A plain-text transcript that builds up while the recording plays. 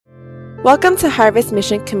Welcome to Harvest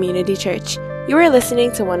Mission Community Church. You are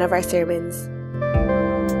listening to one of our sermons.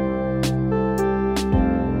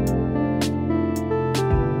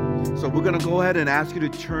 So we're going to go ahead and ask you to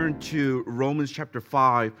turn to Romans chapter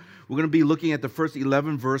 5. We're going to be looking at the first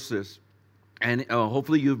 11 verses. And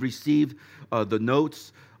hopefully you've received the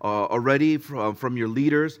notes already from your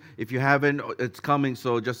leaders. If you haven't, it's coming.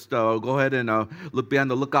 So just go ahead and be on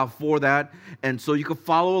the lookout for that. And so you can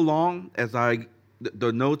follow along as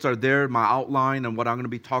the notes are there, my outline and what I'm going to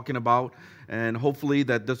be talking about. And hopefully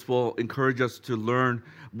that this will encourage us to learn,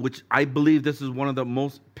 which I believe this is one of the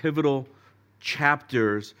most pivotal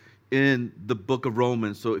chapters in the book of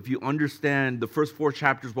Romans. So if you understand the first 4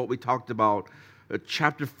 chapters, what we talked about,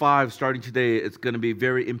 chapter 5 starting today, it's going to be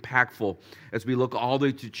very impactful as we look all the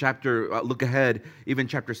way to look ahead, even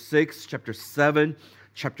chapter 6, chapter 7,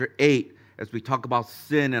 chapter 8, as we talk about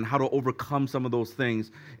sin and how to overcome some of those things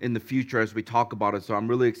in the future as we talk about it. So I'm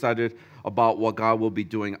really excited about what God will be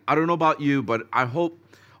doing. I don't know about you, but I hope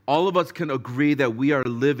all of us can agree that we are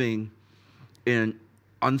living in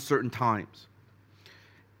uncertain times.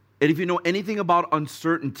 And if you know anything about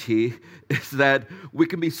uncertainty, is that we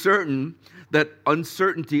can be certain that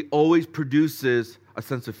uncertainty always produces a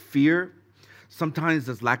sense of fear. Sometimes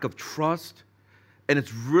there's lack of trust. And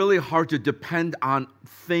it's really hard to depend on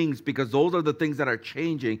things because those are the things that are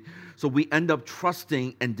changing. So we end up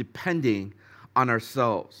trusting and depending on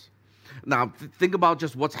ourselves. Now, think about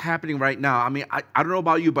just what's happening right now. I mean, I don't know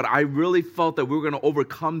about you, but I really felt that we were going to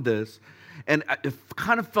overcome this. And it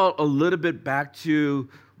kind of felt a little bit back to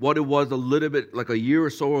what it was a little bit like a year or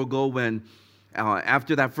so ago when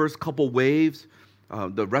after that first couple waves,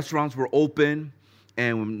 the restaurants were open.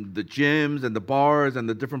 And the gyms and the bars and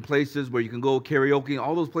the different places where you can go karaoke,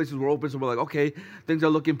 all those places were open. So we're like, okay, things are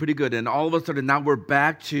looking pretty good. And all of a sudden, now we're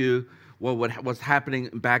back to what was happening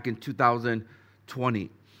back in 2020.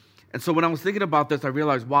 And so when I was thinking about this, I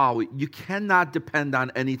realized, wow, you cannot depend on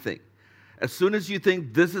anything. As soon as you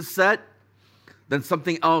think this is set, then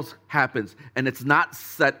something else happens. And it's not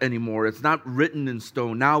set anymore. It's not written in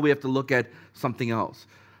stone. Now we have to look at something else.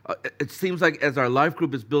 It seems like as our life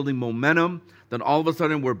group is building momentum, then all of a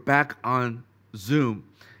sudden we're back on Zoom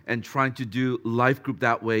and trying to do life group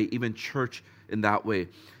that way, even church in that way.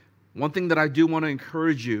 One thing that I do want to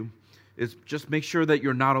encourage you is just make sure that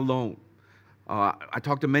you're not alone. I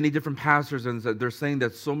talked to many different pastors and they're saying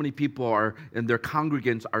that so many people and their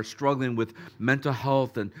congregants are struggling with mental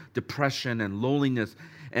health and depression and loneliness.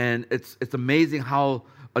 And it's amazing how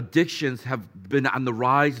addictions have been on the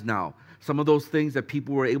rise now. Some of those things that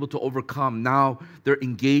people were able to overcome, now they're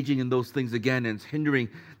engaging in those things again, and it's hindering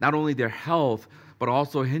not only their health, but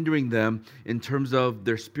also hindering them in terms of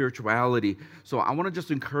their spirituality. So I want to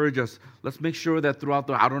just encourage us, let's make sure that throughout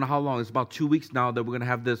I don't know how long, it's about 2 weeks now that we're going to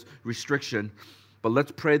have this restriction, but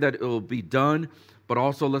let's pray that it will be done, but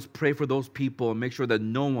also let's pray for those people and make sure that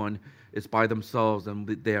no one is by themselves and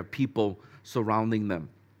they have people surrounding them.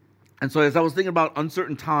 And so as I was thinking about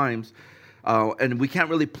uncertain times, and we can't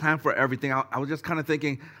really plan for everything, I was just kind of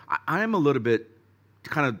thinking, I am a little bit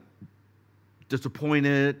kind of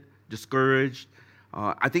disappointed, discouraged.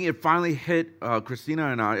 I think it finally hit Christina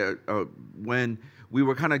and I when we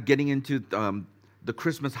were kind of getting into the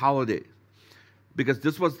Christmas holiday. Because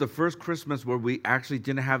this was the first Christmas where we actually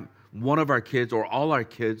didn't have one of our kids or all our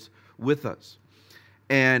kids with us.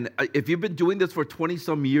 And if you've been doing this for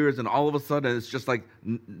 20-some years and all of a sudden it's just like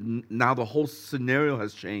now the whole scenario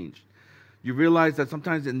has changed. You realize that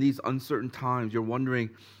sometimes in these uncertain times, you're wondering,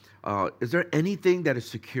 is there anything that is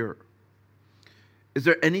secure? Is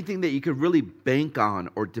there anything that you could really bank on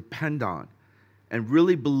or depend on and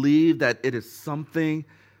really believe that it is something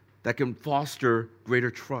that can foster greater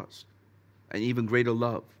trust and even greater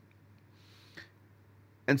love?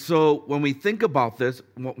 And so when we think about this,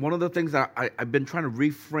 one of the things that I've been trying to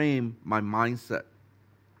reframe my mindset.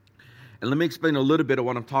 And let me explain a little bit of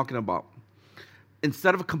what I'm talking about.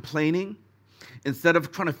 Instead of complaining, instead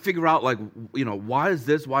of trying to figure out, why is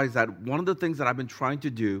this, why is that? One of the things that I've been trying to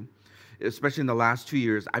do, especially in the last 2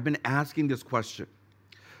 years, I've been asking this question.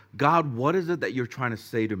 God, what is it that you're trying to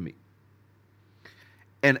say to me?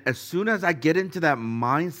 And as soon as I get into that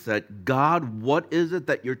mindset, God, what is it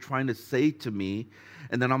that you're trying to say to me?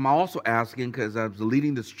 And then I'm also asking, because I was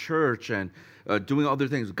leading this church and doing other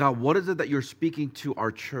things, God, what is it that you're speaking to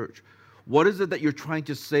our church? What is it that you're trying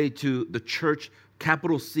to say to the church,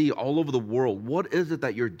 capital C, all over the world? What is it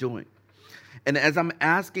that you're doing? And as I'm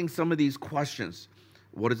asking some of these questions,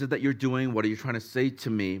 what is it that you're doing? What are you trying to say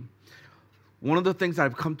to me? One of the things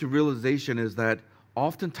I've come to realization is that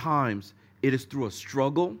oftentimes it is through a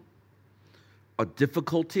struggle, a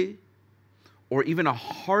difficulty, or even a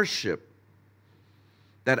hardship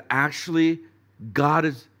that actually God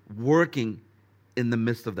is working in the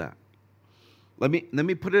midst of that. Let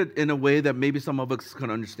me put it in a way that maybe some of us can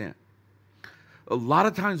understand. A lot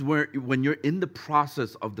of times when you're in the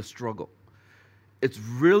process of the struggle, it's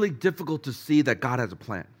really difficult to see that God has a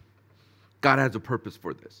plan. God has a purpose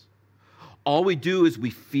for this. All we do is we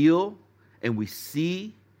feel and we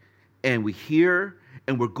see and we hear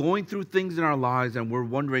and we're going through things in our lives and we're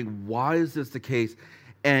wondering, why is this the case?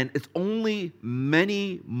 And it's only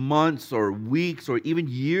many months or weeks or even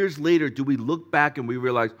years later do we look back and we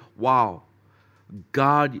realize, wow,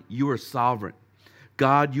 God, you are sovereign.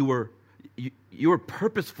 God, you were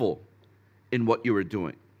purposeful in what you were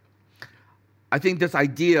doing. I think this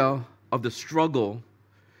idea of the struggle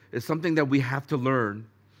is something that we have to learn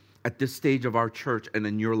at this stage of our church and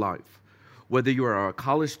in your life. Whether you are a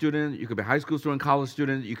college student, you could be a high school student, college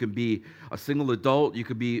student, you could be a single adult, you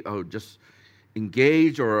could be just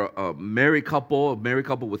engaged or a married couple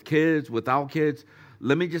with kids, without kids.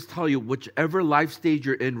 Let me just tell you, whichever life stage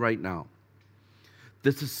you're in right now,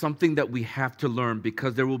 this is something that we have to learn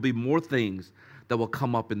because there will be more things that will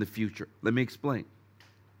come up in the future. Let me explain.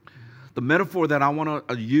 The metaphor that I want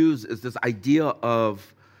to use is this idea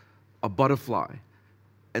of a butterfly.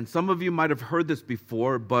 And some of you might have heard this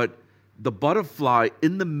before, but the butterfly,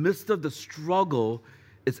 in the midst of the struggle,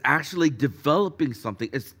 is actually developing something.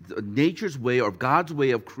 It's nature's way or God's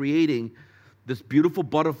way of creating this beautiful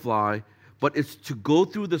butterfly, but it's to go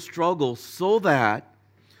through the struggle so that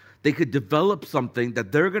they could develop something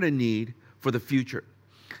that they're going to need for the future.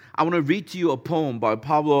 I want to read to you a poem by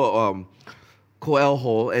Pablo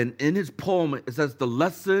Coelho, and in his poem, it says, "The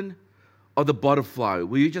lesson of the butterfly."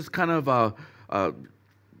 Will you just kind of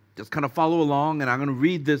follow along? And I'm going to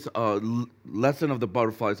read this lesson of the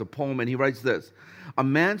butterfly. It's a poem, and he writes this. A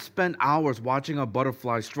man spent hours watching a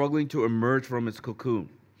butterfly struggling to emerge from its cocoon.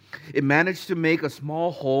 It managed to make a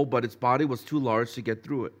small hole, but its body was too large to get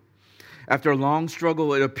through it. After a long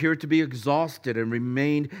struggle, it appeared to be exhausted and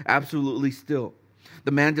remained absolutely still.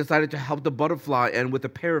 The man decided to help the butterfly, and with a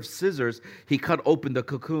pair of scissors, he cut open the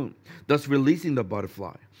cocoon, thus releasing the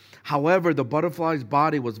butterfly. However, the butterfly's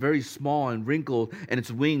body was very small and wrinkled, and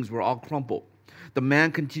its wings were all crumpled. The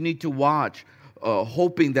man continued to watch,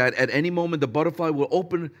 hoping that at any moment the butterfly would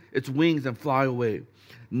open its wings and fly away.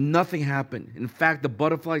 Nothing happened. In fact, the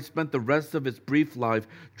butterfly spent the rest of its brief life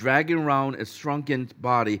dragging around its shrunken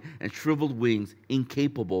body and shriveled wings,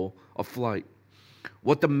 incapable of flight.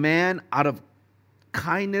 What the man, out of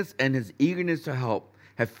kindness and his eagerness to help,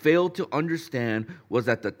 had failed to understand was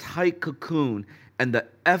that the tight cocoon and the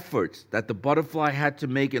efforts that the butterfly had to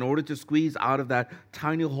make in order to squeeze out of that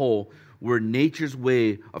tiny hole were nature's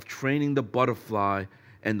way of training the butterfly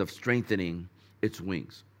and of strengthening its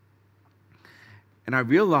wings. And I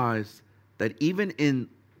realized that even in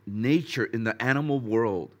nature, in the animal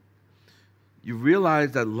world, you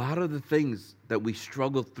realize that a lot of the things that we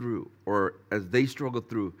struggle through, or as they struggle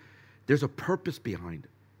through, there's a purpose behind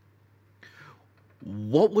it.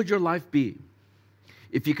 What would your life be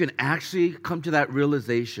if you can actually come to that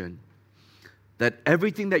realization that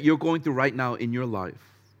everything that you're going through right now in your life,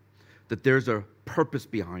 that there's a purpose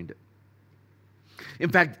behind it? In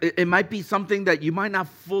fact, it might be something that you might not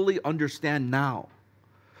fully understand now.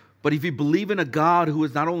 But if you believe in a God who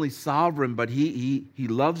is not only sovereign, but he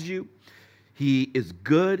loves you, he is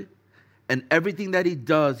good, and everything that he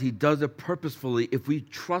does it purposefully. If we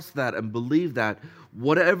trust that and believe that,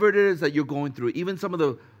 whatever it is that you're going through, even some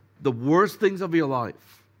of the worst things of your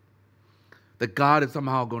life, that God is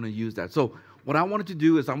somehow going to use that. So what I wanted to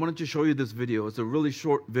do is I wanted to show you this video. It's a really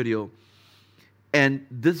short video. And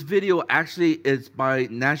this video actually is by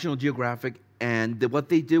National Geographic. And what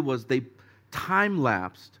they did was they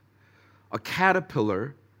time-lapsed a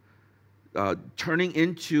caterpillar turning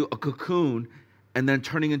into a cocoon and then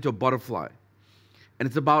turning into a butterfly. And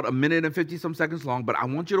it's about 1 minute and 50-some seconds long, but I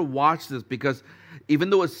want you to watch this because even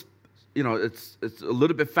though it's a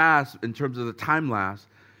little bit fast in terms of the time lapse,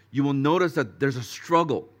 you will notice that there's a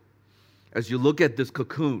struggle as you look at this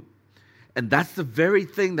cocoon. And that's the very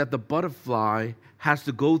thing that the butterfly has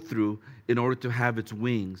to go through in order to have its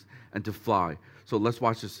wings and to fly. So let's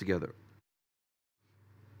watch this together.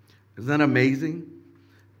 Isn't that amazing?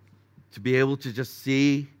 To be able to just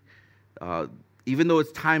see, even though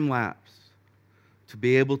it's time-lapse, to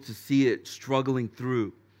be able to see it struggling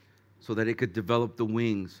through so that it could develop the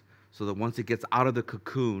wings so that once it gets out of the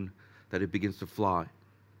cocoon, that it begins to fly.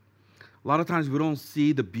 A lot of times we don't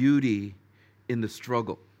see the beauty in the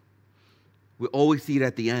struggle. We always see it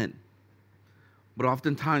at the end. But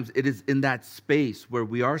oftentimes it is in that space where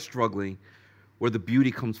we are struggling where the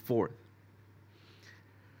beauty comes forth.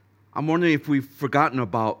 I'm wondering if we've forgotten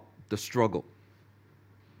about the struggle.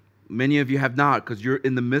 Many of you have not, because you're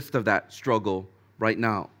in the midst of that struggle right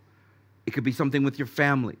now. It could be something with your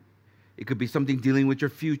family. It could be something dealing with your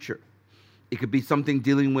future. It could be something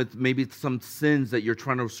dealing with maybe some sins that you're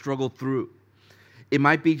trying to struggle through. It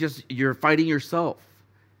might be just you're fighting yourself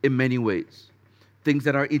in many ways. Things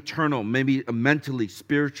that are eternal, maybe mentally,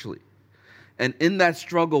 spiritually. And in that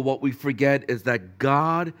struggle, what we forget is that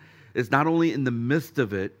God is not only in the midst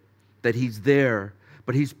of it, that He's there,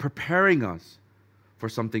 but He's preparing us for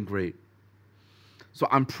something great. So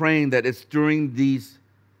I'm praying that it's during these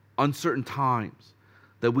uncertain times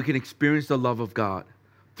that we can experience the love of God.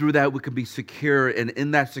 Through that, we can be secure, and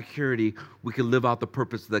in that security, we can live out the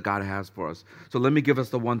purpose that God has for us. So let me give us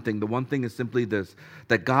the one thing. The one thing is simply this,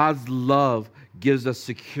 that God's love gives us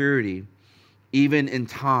security even in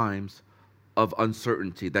times of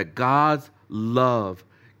uncertainty. That God's love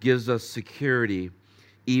gives us security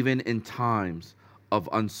even in times of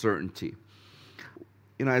uncertainty.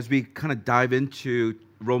 You know, as we kind of dive into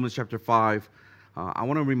Romans chapter 5, I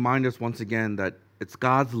want to remind us once again that it's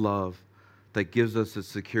God's love that gives us the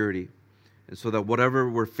security. And so that whatever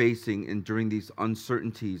we're facing and during these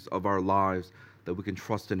uncertainties of our lives, that we can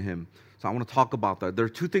trust in Him. So I want to talk about that. There are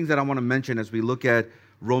two things that I want to mention as we look at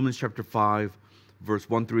Romans chapter 5, verse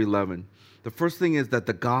 1 through 11. The first thing is that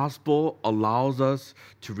the gospel allows us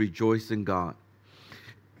to rejoice in God.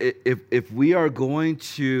 If we are going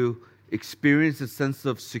to experience a sense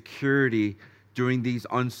of security during these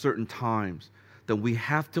uncertain times, then we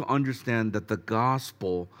have to understand that the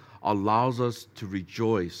gospel allows us to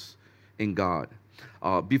rejoice in God.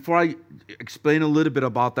 Before I explain a little bit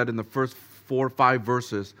about that in the first 4 or 5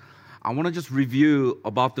 verses, I want to just review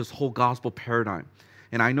about this whole gospel paradigm.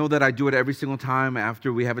 And I know that I do it every single time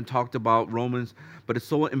after we haven't talked about Romans, but it's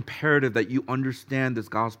so imperative that you understand this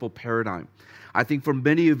gospel paradigm. I think for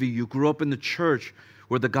many of you, you grew up in the church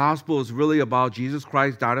where the gospel is really about Jesus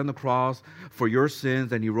Christ died on the cross for your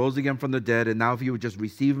sins and He rose again from the dead. And now if you would just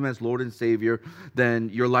receive Him as Lord and Savior, then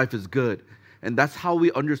your life is good. And that's how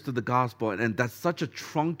we understood the gospel. And that's such a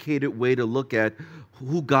truncated way to look at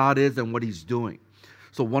who God is and what He's doing.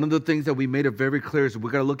 So one of the things that we made it very clear is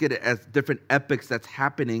we're going to look at it as different epics that's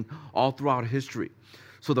happening all throughout history.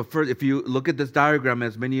 So the first, if you look at this diagram,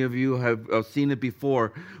 as many of you have seen it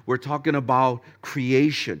before, we're talking about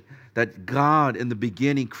creation. That God in the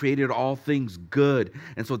beginning created all things good.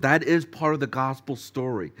 And so that is part of the gospel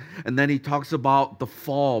story. And then He talks about the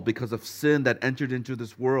fall because of sin that entered into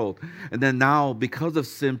this world. And then now, because of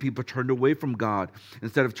sin, people turned away from God.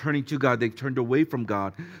 Instead of turning to God, they turned away from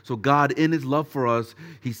God. So God, in His love for us,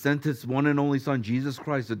 He sent His one and only Son, Jesus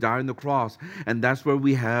Christ, to die on the cross. And that's where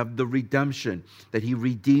we have the redemption, that He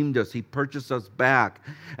redeemed us. He purchased us back.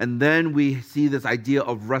 And then we see this idea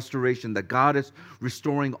of restoration, that God is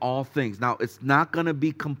restoring all things. Now, it's not going to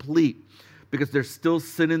be complete because there's still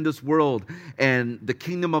sin in this world and the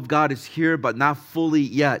kingdom of God is here, but not fully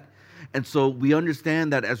yet. And so we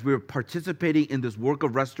understand that as we're participating in this work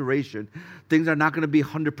of restoration, things are not going to be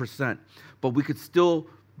 100%, but we could still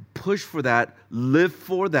push for that, live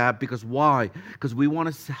for that, because why? Because we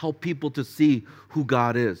want to help people to see who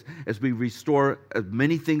God is as we restore as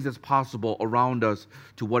many things as possible around us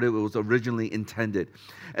to what it was originally intended.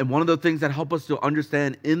 And one of the things that help us to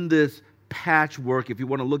understand in this patchwork, if you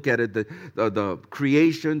want to look at it, the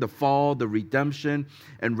creation, the fall, the redemption,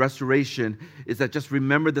 and restoration, is that just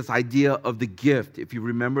remember this idea of the gift. If you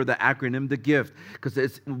remember the acronym, the gift, because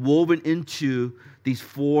it's woven into these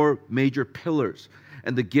 4 major pillars.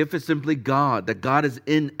 And the gift is simply God, that God is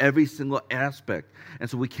in every single aspect. And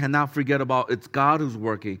so we cannot forget about it's God who's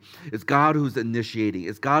working. It's God who's initiating.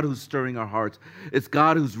 It's God who's stirring our hearts. It's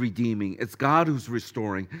God who's redeeming. It's God who's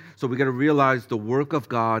restoring. So we got to realize the work of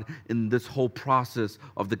God in this whole process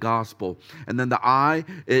of the gospel. And then the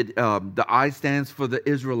I stands for the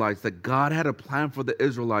Israelites, that God had a plan for the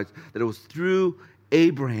Israelites, that it was through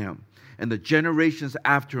Abraham and the generations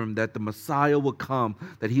after him that the Messiah will come,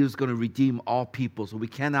 that He was going to redeem all people. So we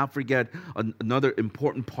cannot forget another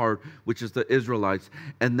important part, which is the Israelites.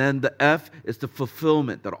 And then the F is the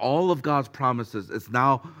fulfillment, that all of God's promises is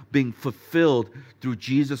now being fulfilled through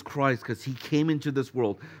Jesus Christ, because He came into this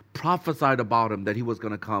world, prophesied about Him that He was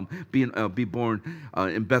going to come, be born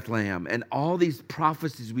in Bethlehem. And all these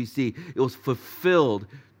prophecies we see, it was fulfilled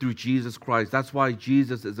through Jesus Christ. That's why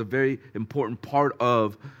Jesus is a very important part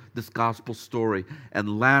of this gospel story.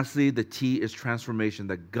 And lastly, the T is transformation,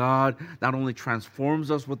 that God not only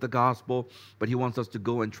transforms us with the gospel, but He wants us to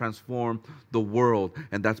go and transform the world.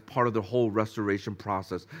 And that's part of the whole restoration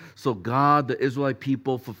process. So God, the Israelite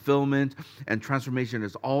people, fulfillment and transformation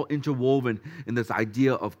is all interwoven in this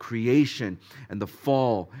idea of creation and the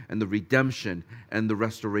fall and the redemption and the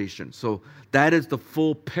restoration. So that is the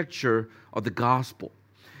full picture of the gospel.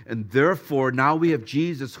 And therefore, now we have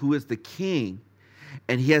Jesus, who is the king,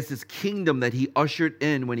 and he has this kingdom that he ushered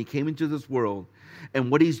in when he came into this world. And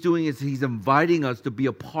what he's doing is he's inviting us to be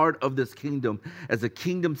a part of this kingdom as a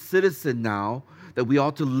kingdom citizen now, that we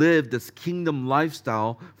ought to live this kingdom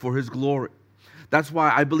lifestyle for his glory. That's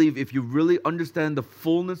why I believe if you really understand the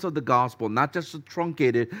fullness of the gospel, not just the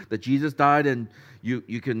truncated, that Jesus died and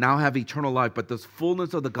you can now have eternal life, but this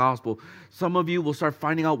fullness of the gospel, some of you will start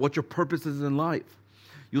finding out what your purpose is in life.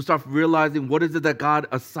 You'll start realizing what is it that God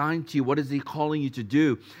assigned to you, what is he calling you to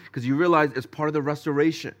do, because you realize it's part of the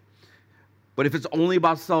restoration. But if it's only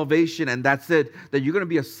about salvation and that's it, then you're going to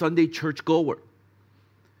be a Sunday church goer.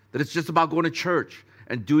 That it's just about going to church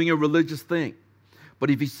and doing a religious thing. But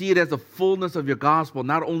if you see it as the fullness of your gospel,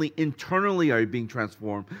 not only internally are you being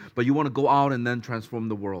transformed, but you want to go out and then transform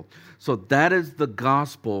the world. So that is the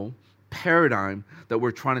gospel paradigm that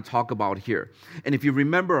we're trying to talk about here. And if you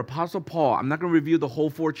remember Apostle Paul, I'm not going to review the whole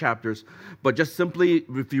 4 chapters, but just simply,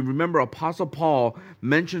 if you remember, Apostle Paul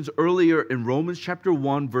mentions earlier in Romans chapter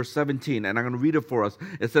 1, verse 17, and I'm going to read it for us.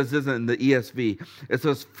 It says this in the ESV. It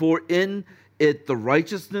says, "For in it the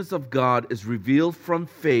righteousness of God is revealed from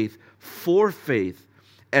faith for faith,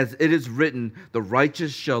 as it is written, the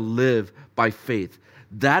righteous shall live by faith."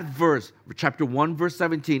 That verse, chapter 1, verse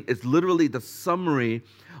 17, is literally the summary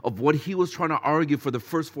of what he was trying to argue for the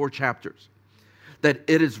first 4 chapters. That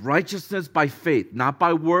it is righteousness by faith, not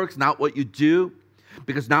by works, not what you do,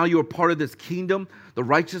 because now you are part of this kingdom. The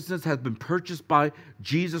righteousness has been purchased by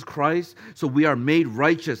Jesus Christ, so we are made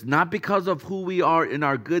righteous, not because of who we are in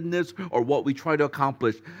our goodness or what we try to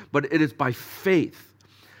accomplish, but it is by faith.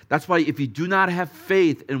 That's why if you do not have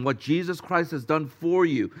faith in what Jesus Christ has done for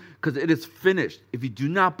you, because it is finished, if you do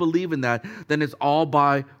not believe in that, then it's all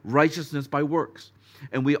by righteousness by works.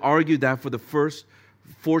 And we argued that for the first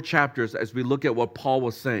 4 chapters as we look at what Paul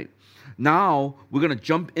was saying. Now, we're going to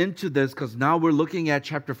jump into this because now we're looking at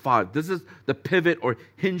chapter 5. This is the pivot or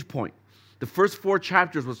hinge point. The first 4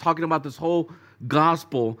 chapters was talking about this whole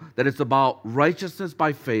gospel, that it's about righteousness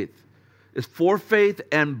by faith. It's for faith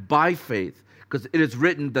and by faith, because it is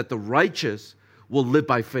written that the righteous will live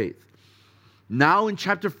by faith. Now in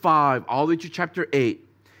chapter 5, all the way to chapter 8,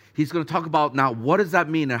 he's going to talk about now what does that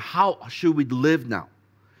mean and how should we live now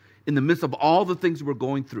in the midst of all the things we're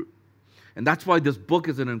going through. And that's why this book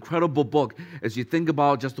is an incredible book as you think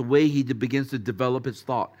about just the way he begins to develop his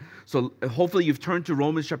thought. So hopefully you've turned to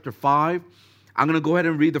Romans chapter 5. I'm going to go ahead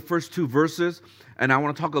and read the first 2 verses, and I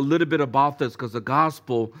want to talk a little bit about this because the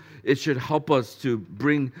gospel, it should help us to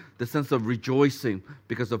bring the sense of rejoicing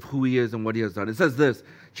because of who he is and what he has done. It says this,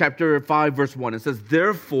 chapter 5, verse 1. It says,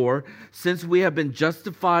 "Therefore, since we have been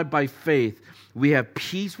justified by faith, we have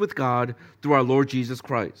peace with God through our Lord Jesus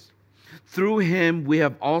Christ. Through him we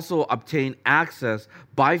have also obtained access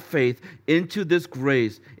by faith into this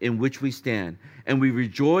grace in which we stand, and we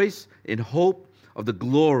rejoice in hope of the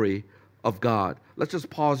glory of God." Let's just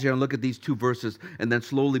pause here and look at these 2 verses and then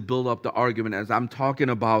slowly build up the argument as I'm talking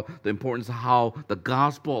about the importance of how the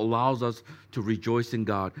gospel allows us to rejoice in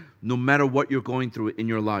God, no matter what you're going through in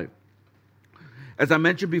your life. As I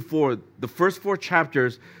mentioned before, the first 4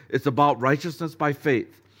 chapters is about righteousness by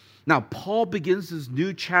faith. Now, Paul begins his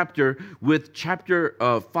new chapter with chapter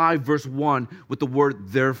 5, verse 1, with the word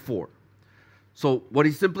therefore. So what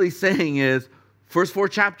he's simply saying is, first 4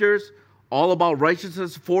 chapters, all about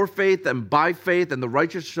righteousness for faith and by faith, and the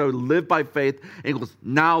righteous shall live by faith. And he goes,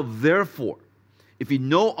 now therefore, if you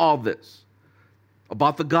know all this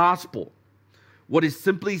about the gospel, what he's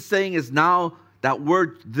simply saying is now that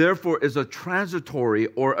word therefore is a transitory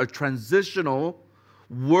or a transitional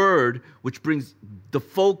word which brings the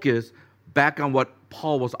focus back on what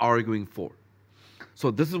Paul was arguing for.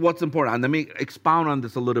 So this is what's important. And let me expound on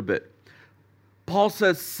this a little bit. Paul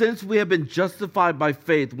says, since we have been justified by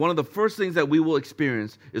faith, one of the first things that we will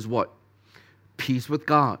experience is what? Peace with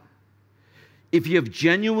God. If you have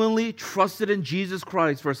genuinely trusted in Jesus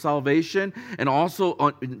Christ for salvation and also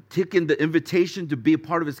taken the invitation to be a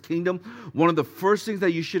part of his kingdom, one of the first things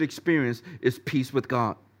that you should experience is peace with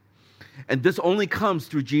God. And this only comes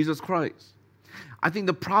through Jesus Christ. I think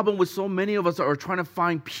the problem with so many of us are trying to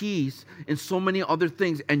find peace in so many other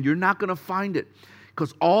things, and you're not going to find it.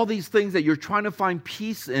 Because all these things that you're trying to find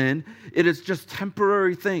peace in, it is just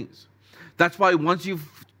temporary things. That's why once you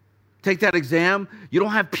take that exam, you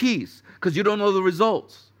don't have peace because you don't know the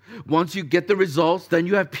results. Once you get the results, then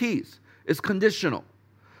you have peace. It's conditional.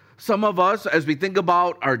 Some of us, as we think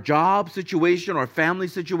about our job situation or family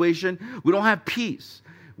situation, we don't have peace.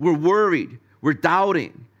 We're worried. We're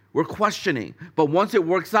doubting. We're questioning. But once it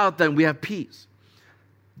works out, then we have peace.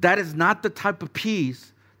 That is not the type of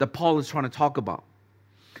peace that Paul is trying to talk about.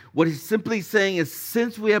 What he's simply saying is,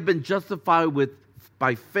 since we have been justified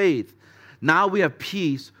by faith, now we have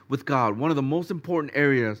peace with God. One of the most important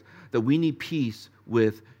areas that we need peace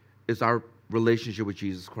with is our relationship with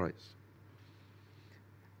Jesus Christ.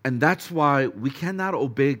 And that's why we cannot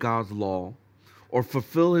obey God's law or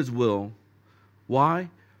fulfill his will. Why?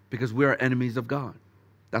 Because we are enemies of God.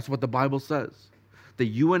 That's what the Bible says. That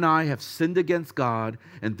you and I have sinned against God,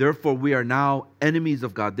 and therefore we are now enemies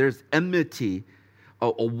of God. There's enmity,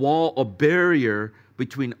 a wall, a barrier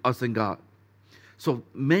between us and God. So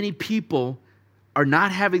many people are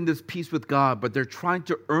not having this peace with God, but they're trying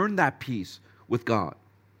to earn that peace with God.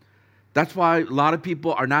 That's why a lot of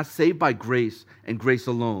people are not saved by grace and grace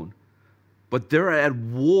alone, but they're at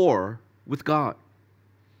war with God.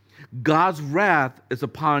 God's wrath is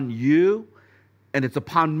upon you and it's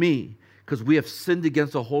upon me because we have sinned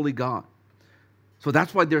against a holy God. So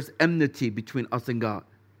that's why there's enmity between us and God.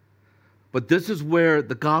 But this is where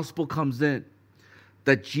the gospel comes in,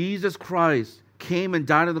 that Jesus Christ came and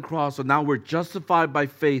died on the cross, so now we're justified by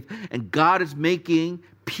faith, and God is making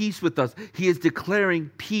peace with us. He is declaring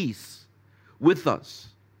peace with us.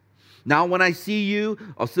 Now when I see you,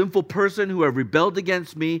 a sinful person who have rebelled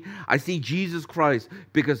against me, I see Jesus Christ,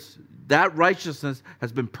 because that righteousness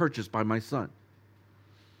has been purchased by my Son.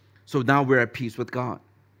 So now we're at peace with God.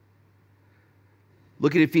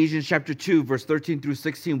 Look at Ephesians chapter 2, verse 13 through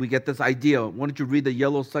 16. We get this idea. Why don't you read the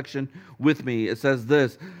yellow section with me? It says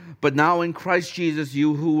this: "But now in Christ Jesus,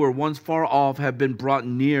 you who were once far off have been brought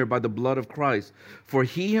near by the blood of Christ. For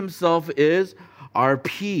he himself is our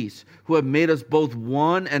peace, who have made us both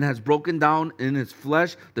one and has broken down in his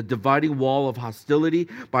flesh the dividing wall of hostility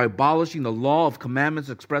by abolishing the law of commandments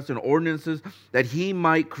expressed in ordinances, that he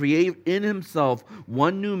might create in himself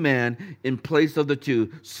one new man in place of the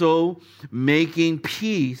two, so making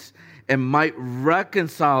peace, and might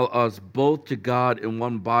reconcile us both to God in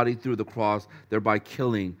one body through the cross, thereby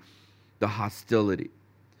killing the hostility."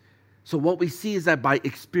 So what we see is that by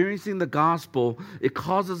experiencing the gospel, it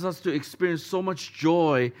causes us to experience so much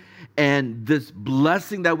joy and this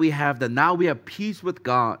blessing that we have, that now we have peace with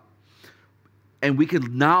God. And we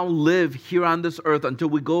can now live here on this earth until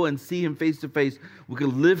we go and see him face to face. We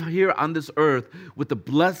can live here on this earth with the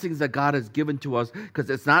blessings that God has given to us, because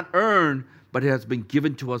it's not earned, but it has been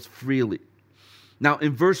given to us freely. Now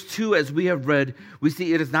in verse 2, as we have read, we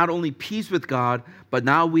see it is not only peace with God, but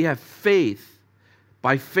now we have faith.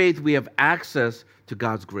 By faith, we have access to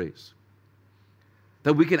God's grace.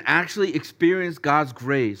 That we can actually experience God's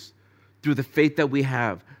grace through the faith that we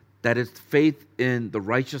have. That is faith in the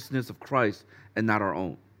righteousness of Christ and not our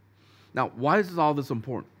own. Now, why is all this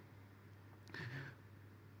important?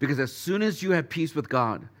 Because as soon as you have peace with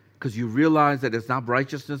God, because you realize that it's not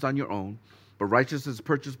righteousness on your own, but righteousness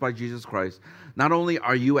purchased by Jesus Christ, not only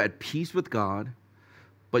are you at peace with God,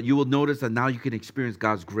 but you will notice that now you can experience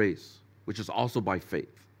God's grace, which is also by faith.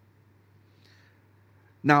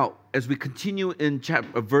 Now, as we continue in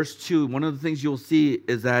verse 2, one of the things you'll see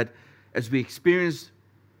is that as we experience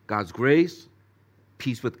God's grace,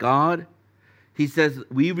 peace with God, he says,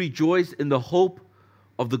 we rejoice in the hope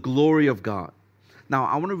of the glory of God. Now,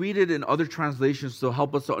 I want to read it in other translations to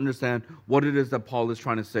help us to understand what it is that Paul is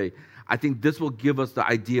trying to say. I think this will give us the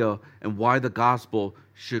idea and why the gospel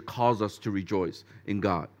should cause us to rejoice in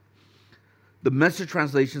God. The Message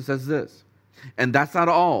translation says this: "And that's not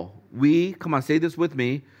all. We," come on, say this with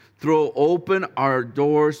me, "throw open our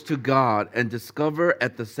doors to God and discover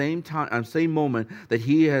at the same moment that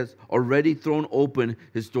he has already thrown open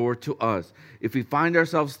his door to us. If we find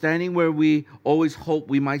ourselves standing where we always hope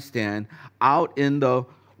we might stand, out in the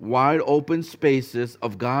wide open spaces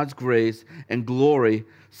of God's grace and glory,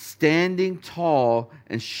 standing tall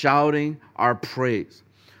and shouting our praise."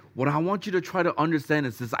 What I want you to try to understand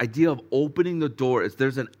is this idea of opening the door. Is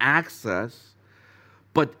there's an access,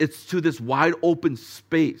 but it's to this wide open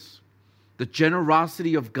space, the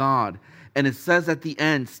generosity of God. And it says at the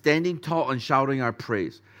end, standing tall and shouting our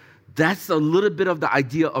praise. That's a little bit of the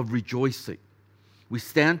idea of rejoicing. We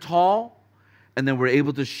stand tall, and then we're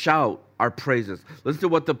able to shout our praises. Listen to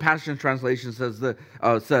what the Passion Translation says.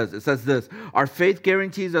 It says this: "Our faith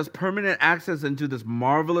guarantees us permanent access into this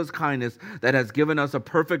marvelous kindness that has given us a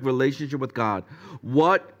perfect relationship with God.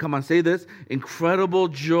 What," come on, say this, "incredible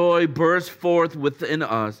joy bursts forth within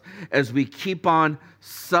us as we keep on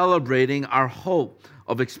celebrating our hope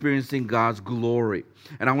of experiencing God's glory."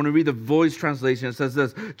 And I want to read the Voice translation. It says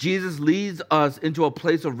this: "Jesus leads us into a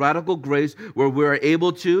place of radical grace where we are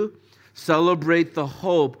able to Celebrate the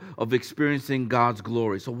hope of experiencing God's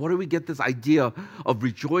glory. So where do we get this idea of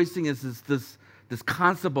rejoicing? Is this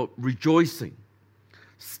concept of rejoicing,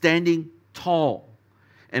 standing tall,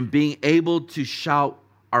 and being able to shout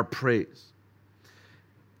our praise.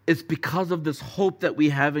 It's because of this hope that we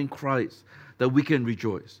have in Christ that we can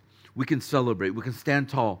rejoice, we can celebrate, we can stand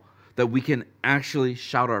tall, that we can actually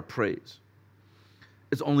shout our praise.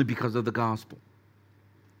 It's only because of the gospel.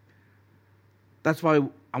 That's why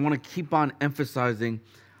I want to keep on emphasizing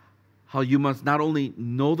how you must not only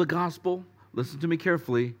know the gospel, listen to me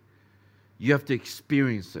carefully, you have to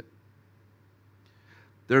experience it.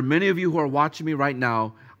 There are many of you who are watching me right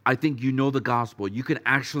now. I think you know the gospel. You can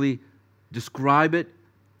actually describe it,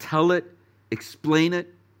 tell it, explain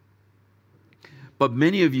it. But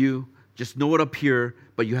many of you just know it up here,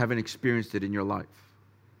 but you haven't experienced it in your life.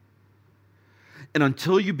 And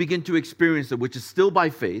until you begin to experience it, which is still by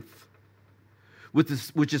faith,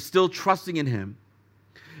 which is still trusting in Him,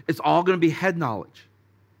 it's all going to be head knowledge.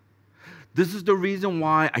 This is the reason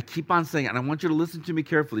why I keep on saying, and I want you to listen to me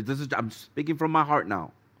carefully. I'm speaking from my heart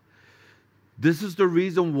now. This is the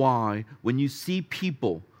reason why when you see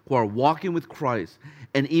people who are walking with Christ,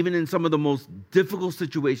 and even in some of the most difficult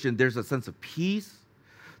situations, there's a sense of peace,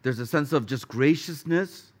 there's a sense of just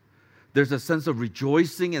graciousness, there's a sense of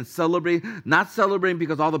rejoicing and celebrating, not celebrating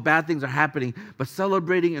because all the bad things are happening, but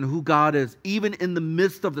celebrating in who God is, even in the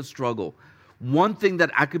midst of the struggle. One thing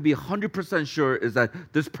that I could be 100% sure is that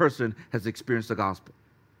this person has experienced the gospel.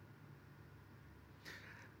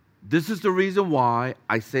 This is the reason why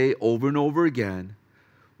I say over and over again,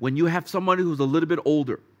 when you have somebody who's a little bit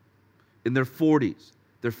older, in their 40s,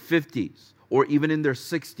 their 50s, or even in their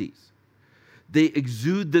 60s, they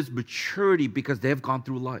exude this maturity because they have gone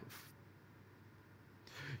through life.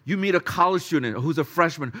 You meet a college student who's a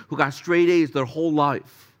freshman who got straight A's their whole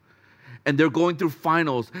life, and they're going through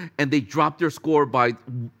finals, and they drop their score by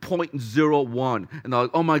 0.01, and they're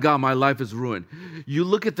like, oh my God, my life is ruined. You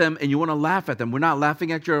look at them, and you want to laugh at them. We're not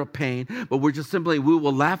laughing at your pain, but we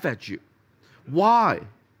will laugh at you. Why?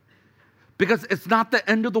 Because it's not the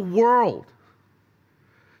end of the world.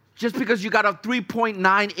 Just because you got a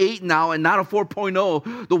 3.98 now and not a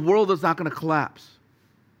 4.0, the world is not going to collapse.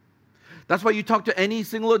 That's why you talk to any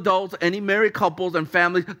single adults, any married couples and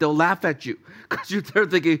families, they'll laugh at you. Because they're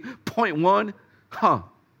thinking, 0.1,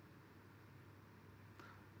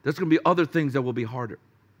 there's going to be other things that will be harder.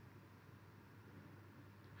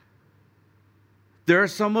 There are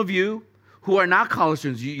some of you who are not college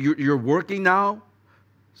students. You're working now.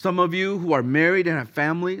 Some of you who are married and have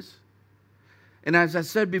families. And as I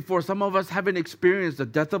said before, some of us haven't experienced the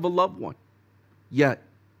death of a loved one yet.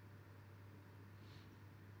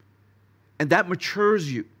 And that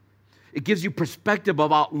matures you. It gives you perspective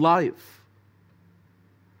about life.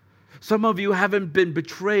 Some of you haven't been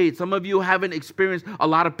betrayed. Some of you haven't experienced a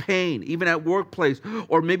lot of pain, even at workplace,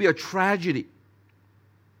 or maybe a tragedy.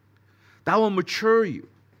 That will mature you.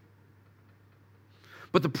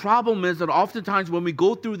 But the problem is that oftentimes when we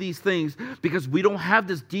go through these things, because we don't have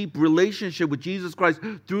this deep relationship with Jesus Christ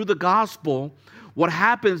through the gospel, what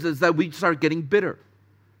happens is that we start getting bitter.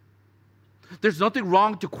 There's nothing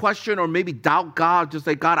wrong to question or maybe doubt God, to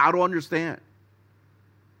say, God, I don't understand.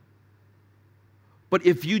 But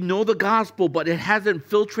if you know the gospel, but it hasn't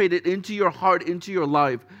filtrated into your heart, into your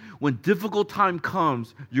life, when difficult time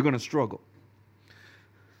comes, you're going to struggle.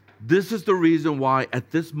 This is the reason why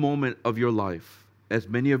at this moment of your life, as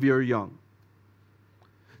many of you are young,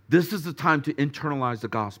 this is the time to internalize the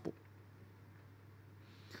gospel.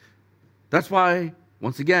 That's why,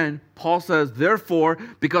 once again, Paul says, therefore,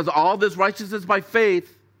 because all this righteousness by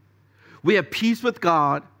faith, we have peace with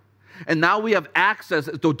God, and now we have access,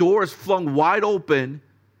 the door is flung wide open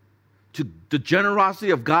to the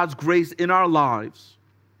generosity of God's grace in our lives.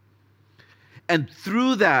 And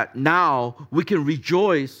through that, now we can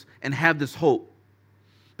rejoice and have this hope.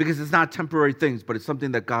 Because it's not temporary things, but it's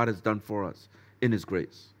something that God has done for us in His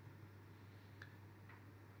grace.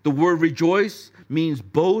 The word rejoice means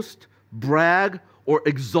boast, brag, or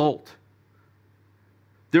exalt.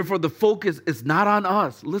 Therefore, the focus is not on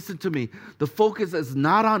us. Listen to me. The focus is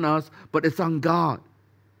not on us, but it's on God.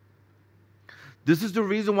 This is the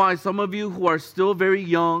reason why some of you who are still very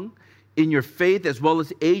young in your faith as well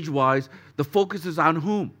as age-wise, the focus is on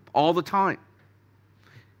whom? All the time.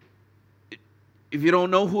 If you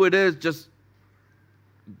don't know who it is, just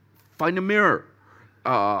find a mirror.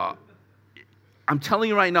 I'm telling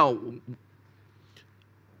you right now,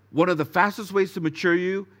 one of the fastest ways to mature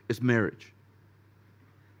you is marriage.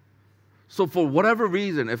 So for whatever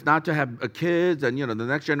reason, if not to have kids and the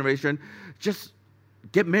next generation, just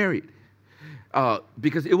get married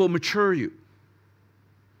because it will mature you.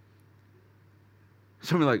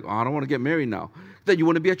 Some are like, oh, I don't want to get married now. Then you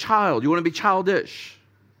want to be a child. You want to be childish.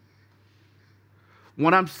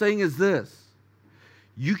 What I'm saying is this.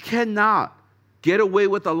 You cannot get away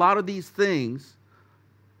with a lot of these things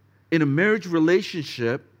in a marriage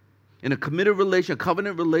relationship, in a committed relationship, a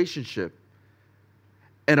covenant relationship,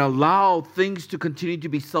 and allow things to continue to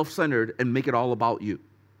be self-centered and make it all about you.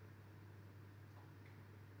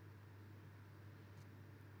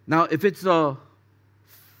 Now, if it's a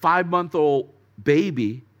 5-month-old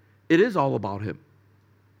baby, it is all about him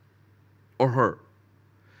or her,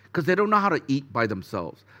 because they don't know how to eat by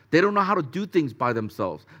themselves. They don't know how to do things by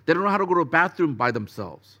themselves. They don't know how to go to a bathroom by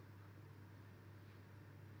themselves.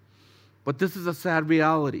 But this is a sad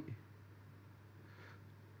reality.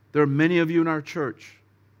 There are many of you in our church,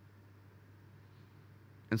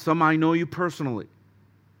 and some I know you personally,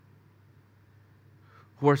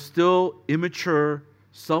 who are still immature,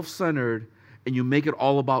 self-centered, and you make it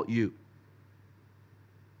all about you.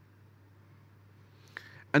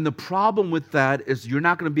 And the problem with that is you're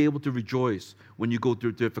not going to be able to rejoice when you go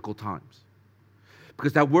through difficult times.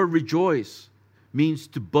 Because that word rejoice means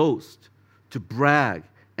to boast, to brag,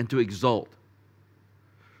 and to exalt.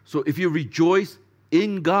 So if you rejoice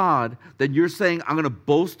in God, then you're saying, I'm going to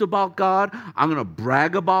boast about God, I'm going to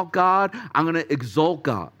brag about God, I'm going to exalt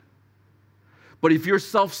God. But if you're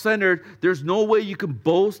self-centered, there's no way you can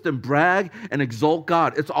boast and brag and exalt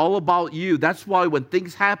God. It's all about you. That's why when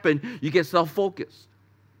things happen, you get self-focused.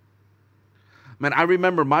 Man, I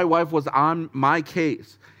remember my wife was on my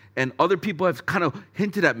case, and other people have kind of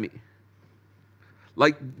hinted at me.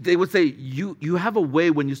 Like they would say, you have a way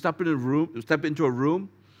when you step into a room,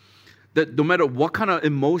 that no matter what kind of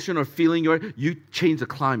emotion or feeling you change the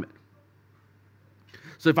climate.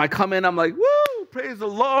 So if I come in, I'm like, woo, praise the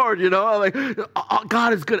Lord, like, oh,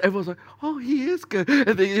 God is good. Everyone's like, oh, he is good.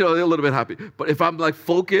 And then, they're a little bit happy. But if I'm like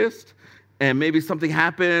focused, and maybe something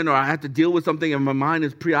happened, or I have to deal with something, and my mind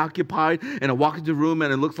is preoccupied, and I walk into the room,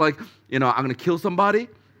 and it looks like, I'm going to kill somebody,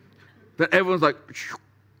 then everyone's like, shoo.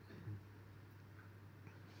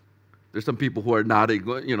 There's some people who are nodding,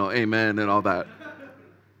 amen, and all that.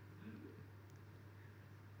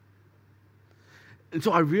 And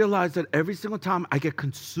so I realized that every single time I get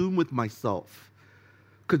consumed with myself,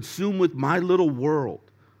 consumed with my little world,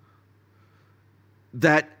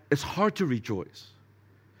 that it's hard to rejoice.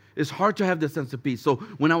 It's hard to have this sense of peace. So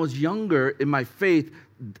when I was younger in my faith,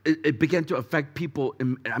 it began to affect people.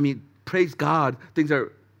 Praise God, things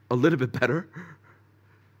are a little bit better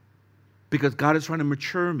because God is trying to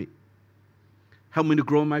mature me, help me to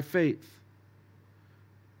grow in my faith.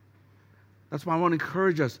 That's why I want to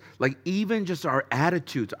encourage us, like even just our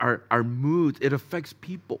attitudes, our moods, it affects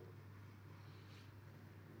people.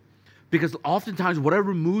 Because oftentimes,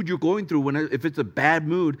 whatever mood you're going through, if it's a bad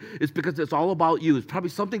mood, it's because it's all about you. It's probably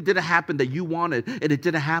something didn't happen that you wanted, and it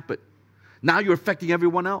didn't happen. Now you're affecting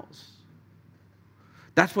everyone else.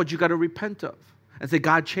 That's what you got to repent of. And say,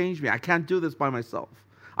 God, change me. I can't do this by myself.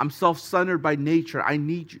 I'm self-centered by nature. I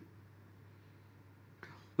need you.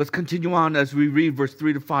 Let's continue on as we read verse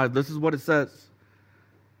 3-5. This is what it says.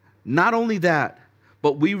 Not only that,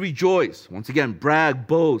 but we rejoice. Once again, brag,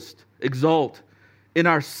 boast, exult in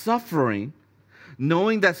our suffering,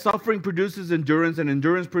 knowing that suffering produces endurance, and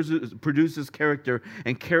endurance produces character,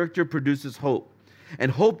 and character produces hope. And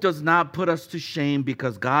hope does not put us to shame,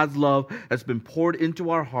 because God's love has been poured into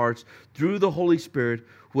our hearts through the Holy Spirit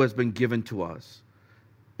who has been given to us.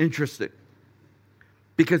 Interesting.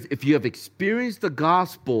 Because if you have experienced the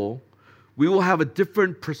gospel, we will have a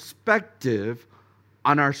different perspective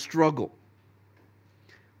on our struggle.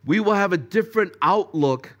 We will have a different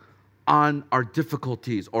outlook on our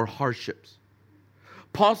difficulties or hardships.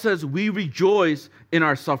 Paul says we rejoice in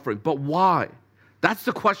our suffering. But why? That's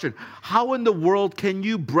the question. How in the world can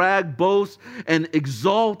you brag, boast, and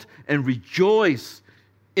exalt and rejoice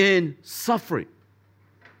in suffering?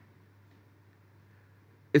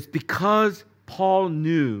 It's because Paul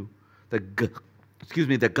knew that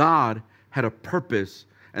God had a purpose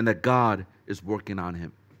and that God is working on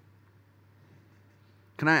him.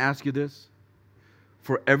 Can I ask you this?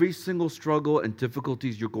 For every single struggle and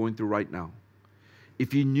difficulties you're going through right now,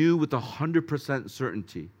 if you knew with 100%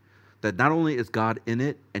 certainty that not only is God in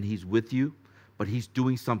it and he's with you, but he's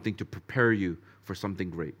doing something to prepare you for something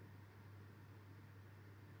great,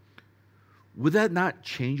 would that not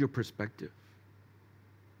change your perspective?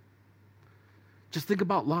 Just think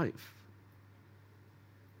about life.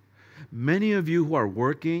 Many of you who are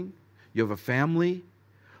working, you have a family.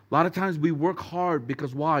 A lot of times we work hard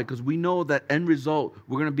because why? Because we know that end result,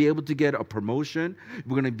 we're going to be able to get a promotion.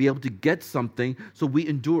 We're going to be able to get something, so we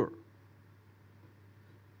endure.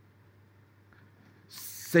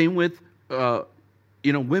 Same with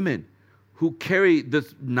women who carry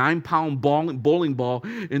this 9-pound bowling ball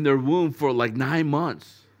in their womb for like 9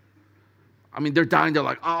 months. I mean, they're dying. They're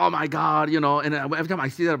like, oh my God, and every time I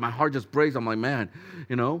see that, my heart just breaks. I'm like, man,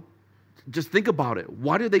 just think about it.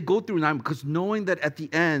 Why do they go through 9? Because knowing that at the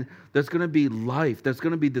end, there's going to be life. There's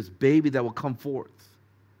going to be this baby that will come forth.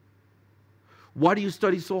 Why do you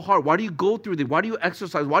study so hard? Why do you go through this? Why do you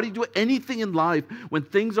exercise? Why do you do anything in life when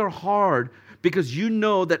things are hard? Because you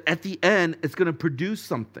know that at the end, it's going to produce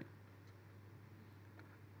something.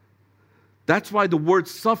 That's why the word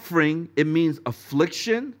suffering, it means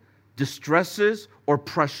affliction, distresses, or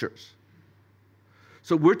pressures.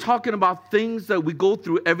 So we're talking about things that we go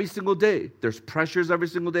through every single day. There's pressures every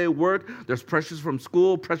single day at work. There's pressures from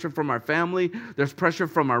school, pressure from our family. There's pressure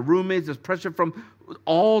from our roommates. There's pressure from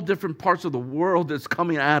all different parts of the world that's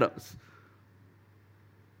coming at us.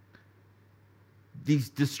 These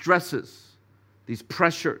distresses, these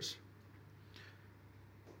pressures.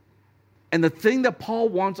 And the thing that Paul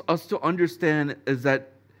wants us to understand is that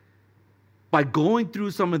by going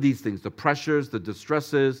through some of these things, the pressures, the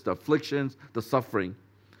distresses, the afflictions, the suffering,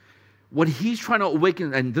 what he's trying to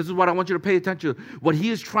awaken, and this is what I want you to pay attention to, what he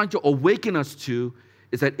is trying to awaken us to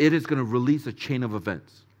is that it is going to release a chain of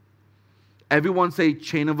events. Everyone say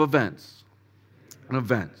chain of events. And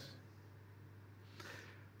events.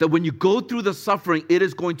 That when you go through the suffering, it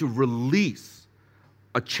is going to release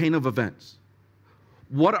a chain of events.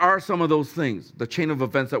 What are some of those things, the chain of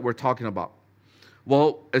events that we're talking about?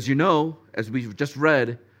 Well, as you know, as we've just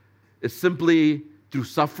read, it's simply through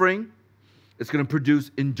suffering, it's going to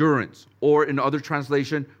produce endurance, or in other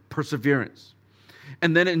translation, perseverance.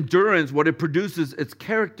 And then endurance, what it produces is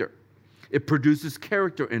character. It produces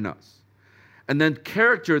character in us. And then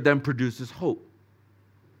character then produces hope.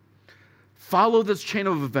 Follow this chain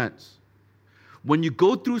of events. When you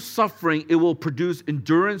go through suffering, it will produce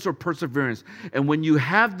endurance or perseverance. And when you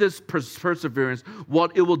have this perseverance,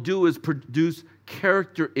 what it will do is produce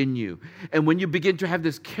character in you. And when you begin to have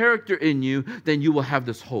this character in you, then you will have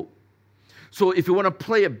this hope. So if you want to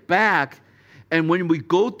play it back, and when we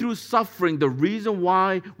go through suffering, the reason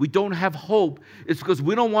why we don't have hope is because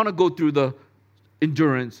we don't want to go through the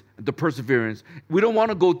endurance, the perseverance. We don't want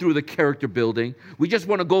to go through the character building. We just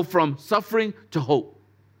want to go from suffering to hope.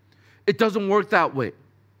 It doesn't work that way.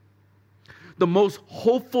 The most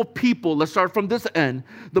hopeful people, let's start from this end,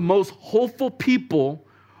 the most hopeful people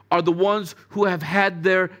are the ones who have had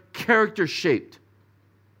their character shaped.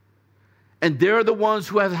 And they're the ones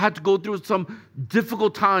who have had to go through some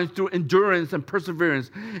difficult times through endurance and perseverance.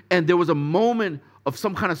 And there was a moment of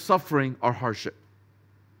some kind of suffering or hardship.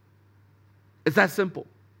 It's that simple.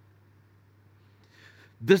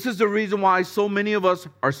 This is the reason why so many of us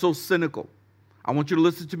are so cynical. I want you to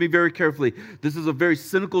listen to me very carefully. This is a very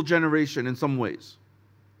cynical generation in some ways.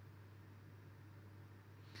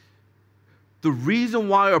 The reason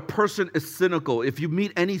why a person is cynical, if you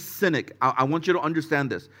meet any cynic, I want you to understand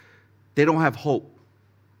this. They don't have hope.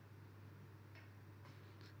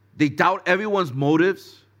 They doubt everyone's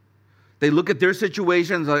motives. They look at their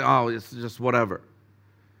situations like, oh, it's just whatever.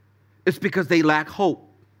 It's because they lack hope.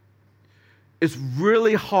 It's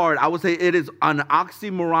really hard. I would say it is an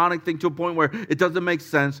oxymoronic thing to a point where it doesn't make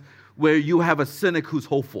sense, where you have a cynic who's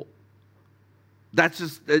hopeful. That's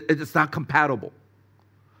just, it's not compatible.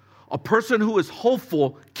 A person who is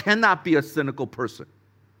hopeful cannot be a cynical person.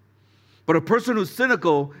 But a person who's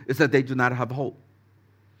cynical is that they do not have hope.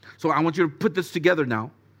 So I want you to put this together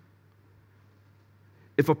now.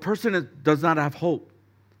 If a person does not have hope,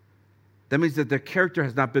 that means that their character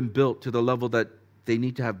has not been built to the level that they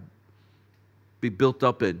need to be built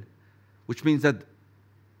up in, which means that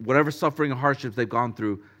whatever suffering or hardships they've gone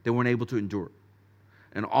through, they weren't able to endure.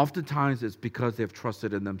 And oftentimes it's because they've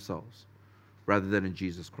trusted in themselves rather than in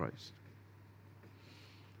Jesus Christ.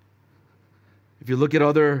 If you look at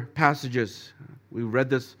other passages, we read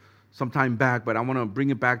this some time back, but I want to bring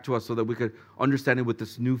it back to us so that we could understand it with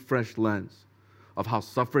this new, fresh lens of how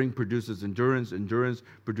suffering produces endurance, endurance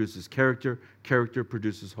produces character, character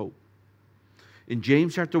produces hope. In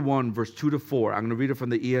James chapter 1, verse 2-4, I'm going to read it from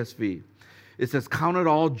the ESV. It says, count it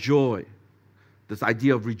all joy, this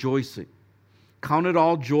idea of rejoicing. Count it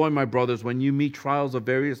all joy, my brothers, when you meet trials of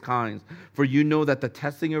various kinds, for you know that the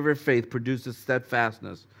testing of your faith produces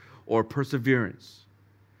steadfastness or perseverance.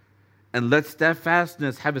 And let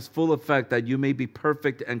steadfastness have its full effect, that you may be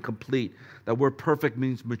perfect and complete. That word perfect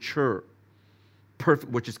means mature.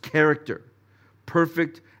 Perfect, which is character.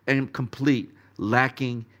 Perfect and complete,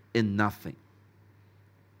 lacking in nothing.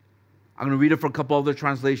 I'm going to read it from a couple other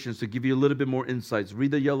translations to give you a little bit more insights.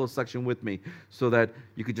 Read the yellow section with me so that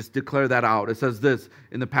you could just declare that out. It says this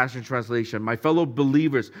in the Passion Translation: my fellow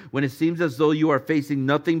believers, when it seems as though you are facing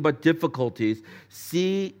nothing but difficulties,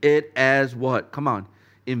 see it as what? Come on.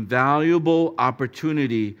 Invaluable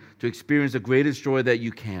opportunity to experience the greatest joy that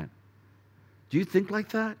you can. Do you think like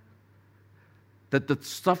that? That the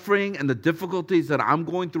suffering and the difficulties that I'm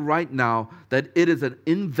going through right now, that it is an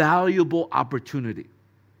invaluable opportunity.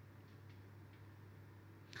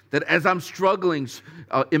 That as I'm struggling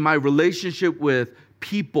in my relationship with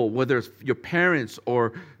people, whether it's your parents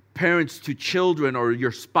or parents to children or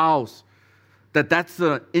your spouse, that's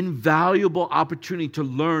an invaluable opportunity to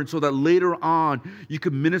learn so that later on you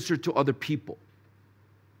can minister to other people.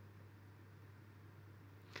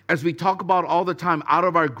 As we talk about all the time, out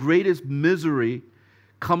of our greatest misery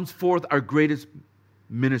comes forth our greatest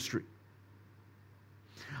ministry.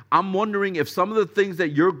 I'm wondering if some of the things that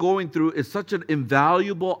you're going through is such an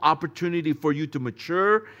invaluable opportunity for you to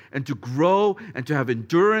mature and to grow and to have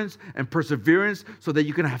endurance and perseverance so that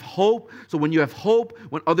you can have hope. So when you have hope,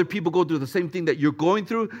 when other people go through the same thing that you're going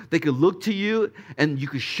through, they can look to you and you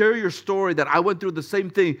can share your story that I went through the same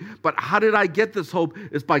thing. But how did I get this hope?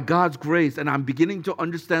 It's by God's grace, and I'm beginning to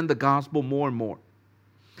understand the gospel more and more.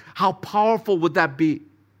 How powerful would that be?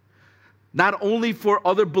 Not only for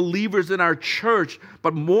other believers in our church,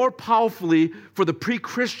 but more powerfully for the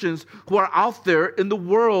pre-Christians who are out there in the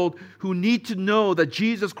world who need to know that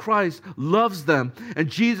Jesus Christ loves them and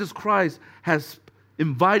Jesus Christ is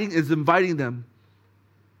inviting them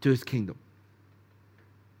to his kingdom.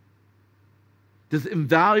 This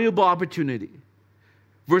invaluable opportunity.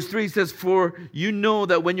 Verse 3 says, for you know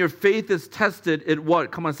that when your faith is tested, it what?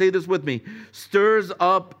 Come on, say this with me. Stirs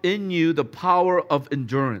up in you the power of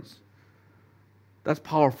endurance. That's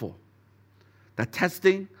powerful. That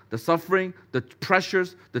testing, the suffering, the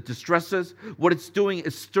pressures, the distresses, what it's doing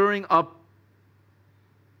is stirring up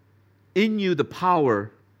in you the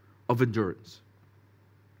power of endurance.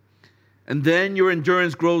 And then your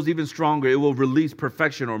endurance grows even stronger. It will release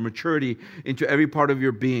perfection or maturity into every part of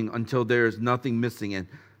your being until there is nothing missing and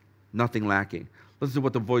nothing lacking. Listen to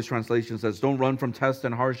what the Voice translation says. Don't run from tests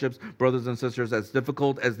and hardships, brothers and sisters, as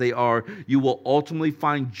difficult as they are. You will ultimately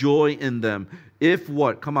find joy in them. If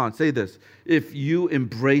what? Come on, say this. If you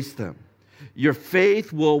embrace them. Your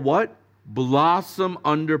faith will what? Blossom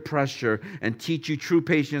under pressure and teach you true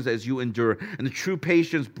patience as you endure. And the true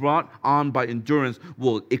patience brought on by endurance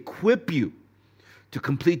will equip you to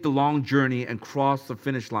complete the long journey and cross the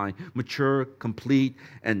finish line, mature, complete,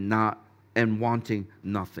 and wanting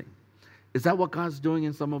nothing. Is that what God's doing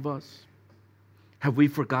in some of us? Have we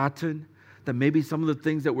forgotten that maybe some of the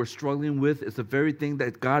things that we're struggling with is the very thing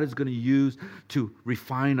that God is going to use to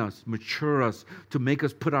refine us, mature us, to make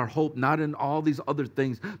us put our hope not in all these other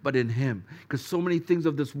things, but in him? Because so many things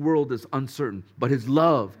of this world is uncertain, but his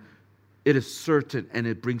love, it is certain, and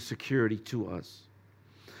it brings security to us.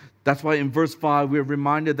 That's why in verse 5, we're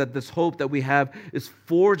reminded that this hope that we have is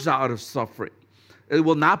forged out of suffering. It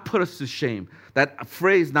will not put us to shame. That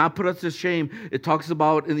phrase, not put us to shame, it talks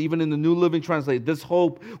about, and even in the New Living Translation, this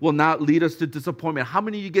hope will not lead us to disappointment. How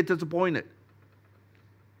many of you get disappointed?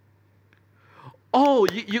 Oh,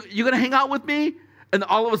 you're going to hang out with me? And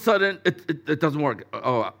all of a sudden, it doesn't work.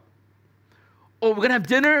 Oh, we're going to have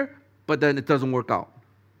dinner? But then it doesn't work out.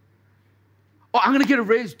 Oh, I'm going to get a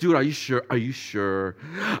raise. Dude, are you sure? Are you sure?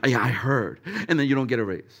 Yeah, I heard. And then you don't get a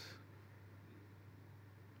raise.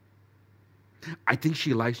 I think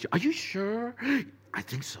she likes you. Are you sure? I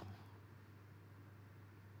think so.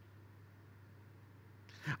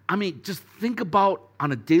 I mean, just think about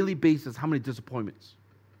on a daily basis how many disappointments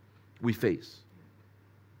we face.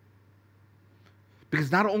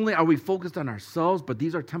 Because not only are we focused on ourselves, but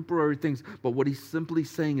these are temporary things. But what he's simply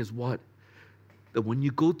saying is what? That when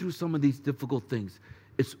you go through some of these difficult things,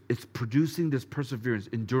 it's producing this perseverance,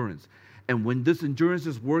 endurance. And when this endurance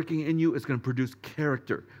is working in you, it's going to produce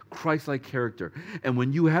character, Christ-like character. And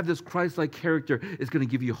when you have this Christ-like character, it's going to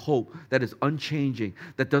give you hope that is unchanging,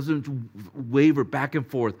 that doesn't waver back and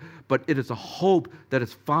forth, but it is a hope that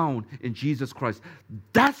is found in Jesus Christ.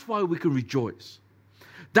 That's why we can rejoice.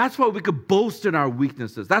 That's why we could boast in our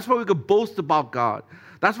weaknesses. That's why we could boast about God.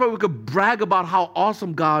 That's why we could brag about how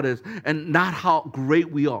awesome God is and not how great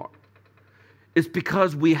we are. It's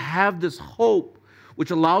because we have this hope which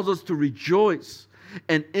allows us to rejoice.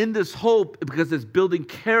 And in this hope, because it's building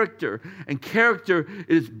character, and character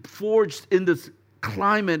is forged in this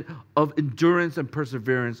climate of endurance and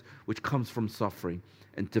perseverance, which comes from suffering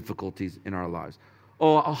and difficulties in our lives.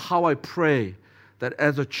 Oh, how I pray that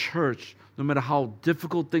as a church, no matter how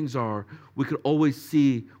difficult things are, we could always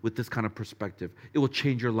see with this kind of perspective. It will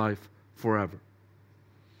change your life forever.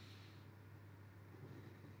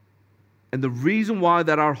 And the reason why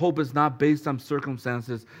that our hope is not based on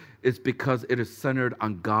circumstances is because it is centered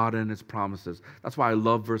on God and His promises. That's why I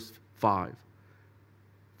love verse 5.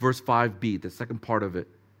 Verse 5b, the second part of it.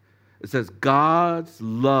 It says, God's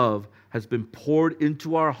love has been poured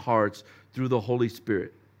into our hearts through the Holy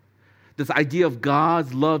Spirit. This idea of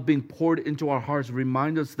God's love being poured into our hearts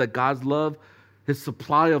reminds us that God's love, His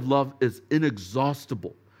supply of love, is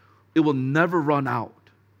inexhaustible. It will never run out.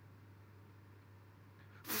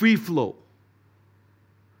 Free flow.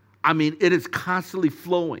 I mean, it is constantly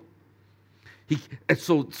flowing.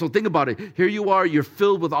 So think about it. Here you are, you're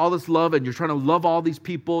filled with all this love, and you're trying to love all these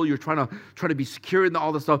people. You're trying to be secure in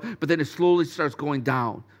all this stuff, but then it slowly starts going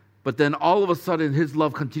down. But then all of a sudden, His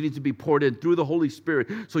love continues to be poured in through the Holy Spirit,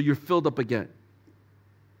 so you're filled up again.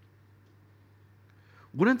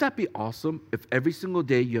 Wouldn't that be awesome if every single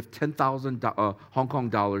day you have 10,000 Hong Kong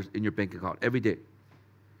dollars in your bank account every day?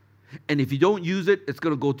 And if you don't use it, it's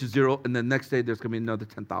going to go to zero, and the next day there's going to be another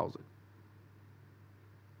 10,000.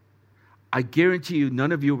 I guarantee you,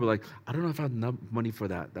 none of you were like, I don't know if I have enough money for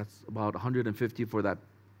that. That's about 150 for that.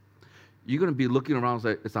 You're going to be looking around and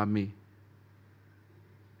say, it's on me.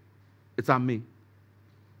 It's on me.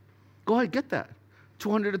 Go ahead, get that.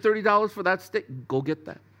 $230 for that steak, go get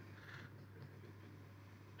that.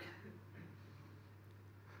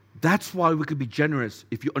 That's why we could be generous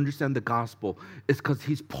if you understand the gospel. It's because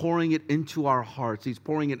He's pouring it into our hearts. He's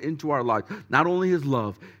pouring it into our lives. Not only His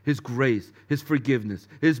love, His grace, His forgiveness,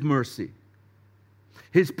 His mercy,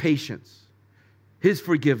 His patience, His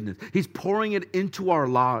forgiveness. He's pouring it into our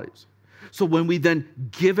lives. So when we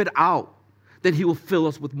then give it out, then He will fill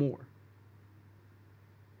us with more.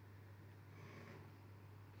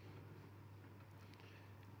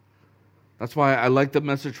 That's why I like the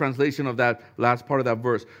Message translation of that last part of that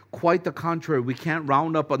verse. Quite the contrary, we can't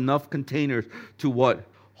round up enough containers to what?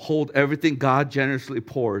 Hold everything God generously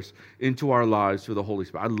pours into our lives through the Holy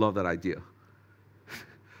Spirit. I love that idea.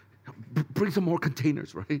 Bring some more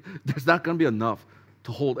containers, right? There's not going to be enough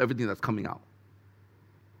to hold everything that's coming out.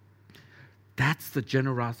 That's the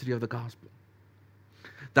generosity of the gospel.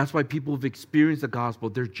 That's why people who've experienced the gospel,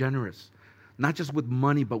 they're generous. Not just with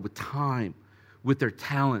money, but with time, with their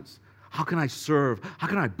talents. How can I serve? How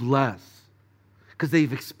can I bless? Because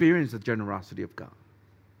they've experienced the generosity of God.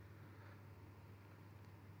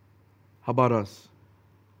 How about us?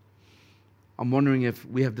 I'm wondering if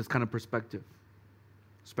we have this kind of perspective,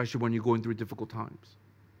 especially when you're going through difficult times.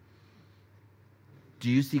 Do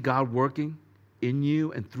you see God working in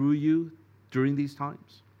you and through you during these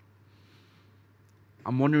times?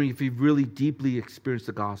 I'm wondering if you've really deeply experienced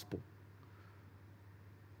the gospel,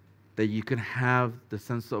 that you can have the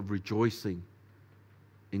sense of rejoicing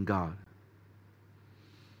in God.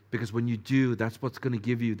 Because when you do, that's what's going to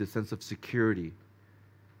give you the sense of security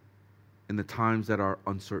in the times that are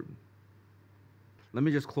uncertain. Let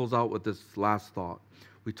me just close out with this last thought.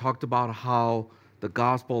 We talked about how the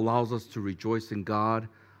gospel allows us to rejoice in God.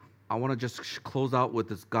 I want to just close out with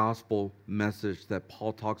this gospel message that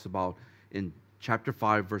Paul talks about in chapter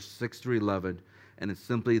 5, verse 6 through 11. And it's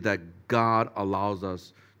simply that God allows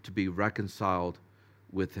us to be reconciled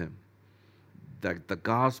with Him. That the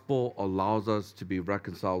gospel allows us to be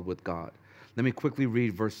reconciled with God. Let me quickly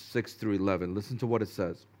read verse 6 through 11. Listen to what it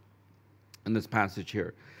says in this passage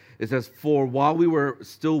here. It says, For while we were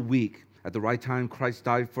still weak, at the right time Christ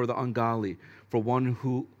died for the ungodly. For one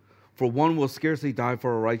will scarcely die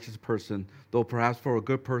for a righteous person, though perhaps for a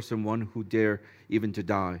good person one who dare even to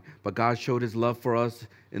die. But God showed His love for us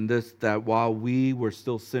in this, that while we were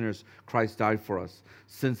still sinners, Christ died for us.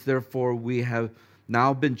 Since therefore we have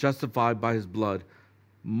now been justified by His blood,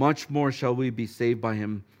 much more shall we be saved by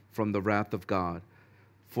Him from the wrath of God.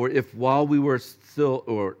 For if while we were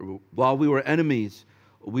enemies,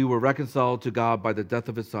 we were reconciled to God by the death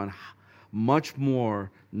of His Son, much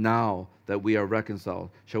more now that we are reconciled,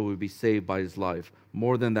 shall we be saved by His life.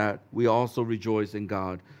 More than that, we also rejoice in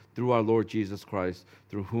God through our Lord Jesus Christ,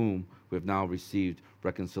 through whom we have now received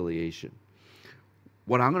reconciliation.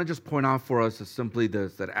 What I'm going to just point out for us is simply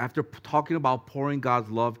this, that after talking about pouring God's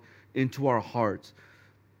love into our hearts,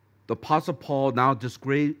 the Apostle Paul now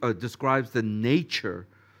describes the nature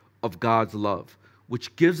of God's love,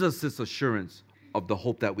 which gives us this assurance of the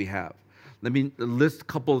hope that we have. Let me list a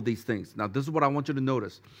couple of these things. Now, this is what I want you to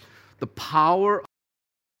notice. The power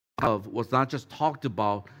of love was not just talked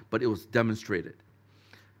about, but it was demonstrated.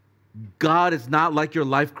 God is not like your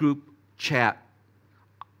life group chat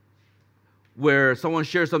where someone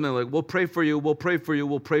shares something like, we'll pray for you, we'll pray for you,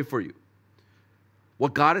 we'll pray for you.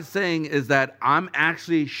 What God is saying is that I'm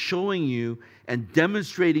actually showing you and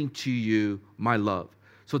demonstrating to you my love.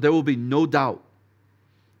 So there will be no doubt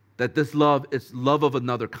that this love is love of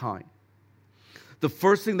another kind. The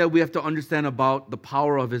first thing that we have to understand about the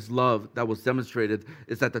power of his love that was demonstrated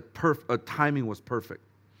is that the timing was perfect.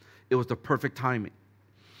 It was the perfect timing.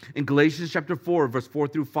 In Galatians chapter 4, verse 4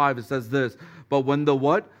 through 5, it says this, but when the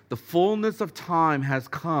what? The fullness of time has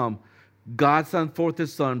come, God sent forth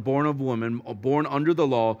his Son, born of woman, born under the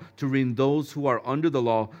law, to redeem those who are under the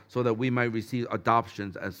law, so that we might receive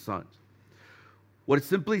adoptions as sons. What it's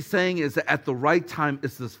simply saying is that at the right time,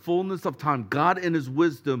 it's this fullness of time. God in his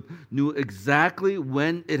wisdom knew exactly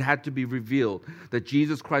when it had to be revealed that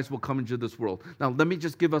Jesus Christ will come into this world. Now, let me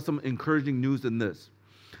just give us some encouraging news in this.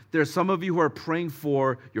 There are some of you who are praying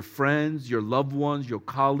for your friends, your loved ones, your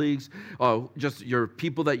colleagues, just your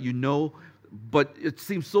people that you know, but it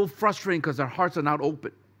seems so frustrating because their hearts are not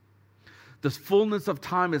open. This fullness of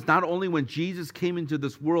time is not only when Jesus came into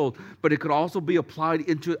this world, but it could also be applied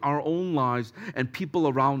into our own lives and people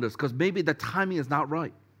around us, because maybe the timing is not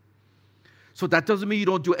right. So that doesn't mean you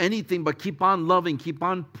don't do anything, but keep on loving, keep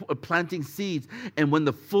on planting seeds. And when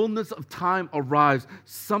the fullness of time arrives,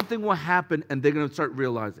 something will happen and they're going to start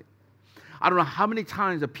realizing. I don't know how many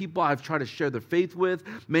times the people I've tried to share their faith with,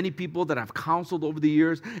 many people that I've counseled over the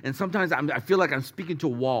years, and sometimes I feel like I'm speaking to a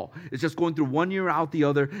wall. It's just going through one ear out the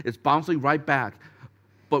other. It's bouncing right back.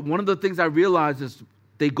 But one of the things I realize is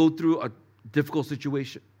they go through a difficult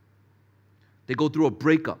situation. They go through a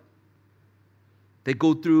breakup. They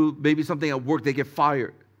go through maybe something at work. They get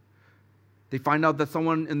fired. They find out that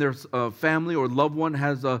someone in their family or loved one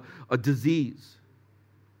has a disease.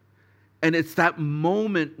 And it's that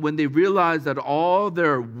moment when they realize that all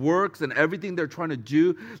their works and everything they're trying to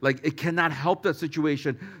do, like it cannot help that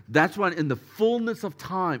situation. That's when in the fullness of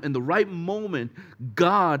time, in the right moment,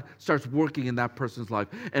 God starts working in that person's life.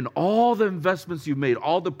 And all the investments you made,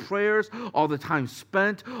 all the prayers, all the time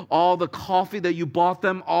spent, all the coffee that you bought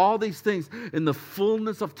them, all these things, in the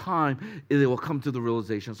fullness of time, they will come to the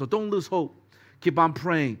realization. So don't lose hope. Keep on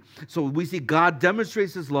praying. So we see God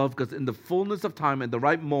demonstrates his love because in the fullness of time, in the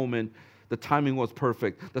right moment, the timing was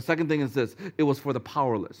perfect. The second thing is this, it was for the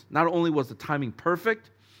powerless. Not only was the timing perfect,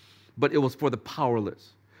 but it was for the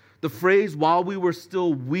powerless. The phrase, while we were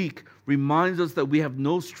still weak, reminds us that we have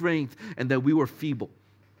no strength and that we were feeble.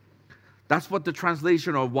 That's what the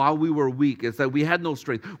translation of while we were weak is, that we had no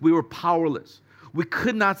strength. We were powerless. We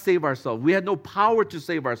could not save ourselves. We had no power to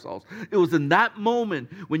save ourselves. It was in that moment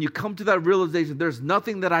when you come to that realization, there's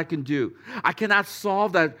nothing that I can do. I cannot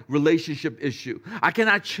solve that relationship issue. I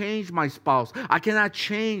cannot change my spouse. I cannot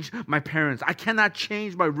change my parents. I cannot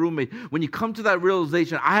change my roommate. When you come to that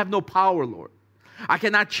realization, I have no power, Lord. I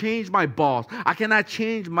cannot change my boss. I cannot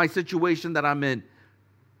change my situation that I'm in.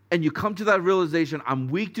 And you come to that realization, I'm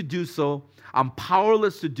weak to do so. I'm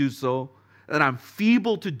powerless to do so. And I'm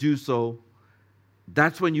feeble to do so.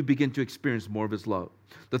 That's when you begin to experience more of his love.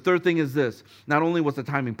 The third thing is this. Not only was the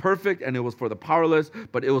timing perfect and it was for the powerless,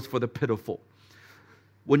 but it was for the pitiful.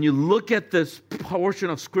 When you look at this portion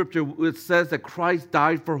of scripture, it says that Christ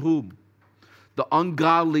died for whom? The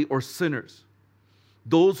ungodly or sinners.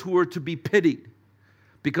 Those who were to be pitied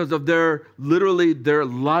because of their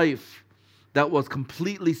life that was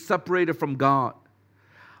completely separated from God.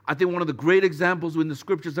 I think one of the great examples in the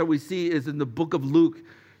scriptures that we see is in the book of Luke.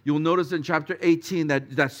 You'll notice in chapter 18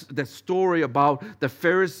 that story about the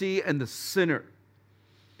Pharisee and the sinner.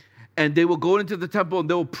 And they will go into the temple and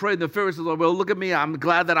they will pray. And the Pharisees will, well, look at me. I'm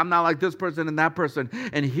glad that I'm not like this person and that person.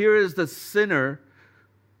 And here is the sinner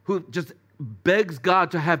who just begs God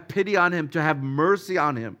to have pity on him, to have mercy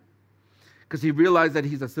on him. Because he realized that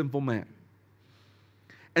he's a sinful man.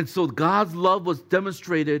 And so God's love was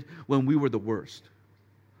demonstrated when we were the worst.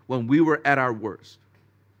 When we were at our worst.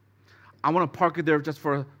 I want to park it there just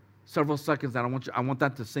for several seconds, and I want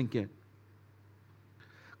that to sink in.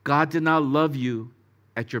 God did not love you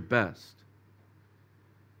at your best.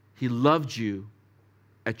 He loved you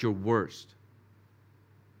at your worst.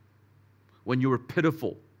 When you were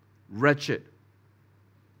pitiful, wretched,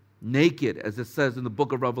 naked, as it says in the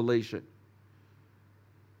book of Revelation.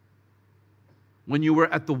 When you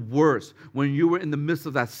were at the worst, when you were in the midst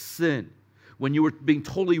of that sin, when you were being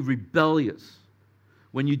totally rebellious.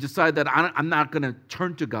 When you decide that I'm not going to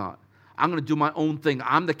turn to God. I'm going to do my own thing.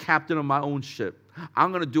 I'm the captain of my own ship.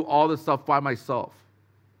 I'm going to do all this stuff by myself.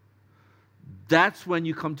 That's when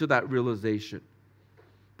you come to that realization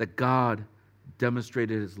that God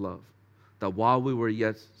demonstrated his love. That while we were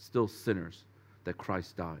yet still sinners, that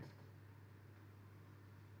Christ died.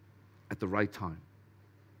 At the right time.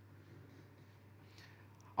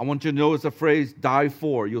 I want you to notice the phrase, die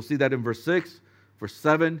for. You'll see that in verse 6, verse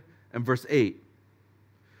 7, and verse 8.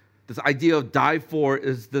 This idea of die for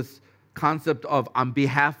is this concept of on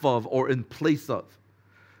behalf of or in place of.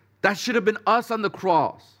 That should have been us on the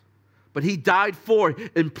cross. But he died for,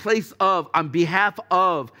 in place of, on behalf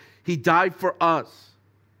of. He died for us.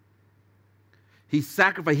 He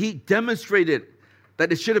sacrificed. He demonstrated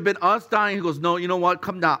that it should have been us dying. He goes, no, you know what?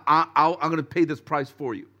 Come down. I'm going to pay this price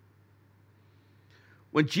for you.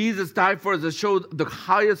 When Jesus died for us, it showed the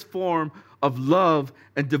highest form of love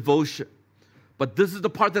and devotion. But this is the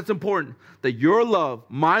part that's important, that your love,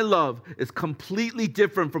 my love, is completely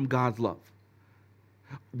different from God's love.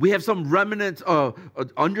 We have some remnants of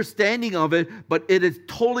understanding of it, but it is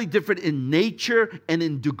totally different in nature and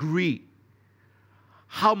in degree.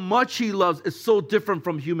 How much he loves is so different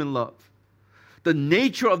from human love. The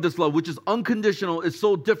nature of this love, which is unconditional, is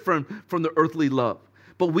so different from the earthly love.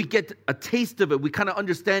 But we get a taste of it. We kind of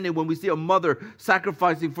understand it when we see a mother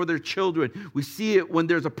sacrificing for their children. We see it when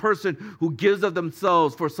there's a person who gives of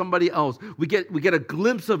themselves for somebody else. We get a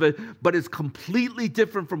glimpse of it, but it's completely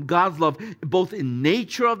different from God's love, both in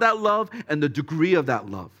nature of that love and the degree of that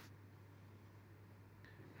love.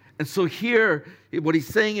 And so here, what he's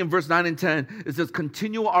saying in verse 9 and 10 is this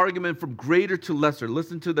continual argument from greater to lesser.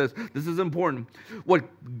 Listen to this. This is important. What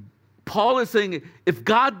Paul is saying, if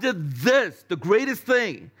God did this, the greatest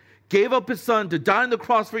thing, gave up his son to die on the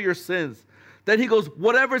cross for your sins, then he goes,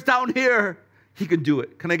 whatever's down here, he can do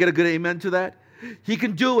it. Can I get a good amen to that? He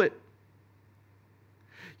can do it.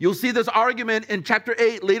 You'll see this argument in chapter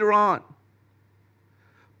 8 later on.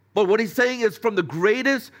 But what he's saying is from the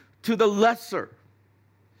greatest to the lesser.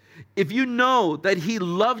 If you know that he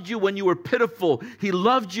loved you when you were pitiful, he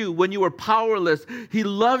loved you when you were powerless, he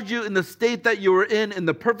loved you in the state that you were in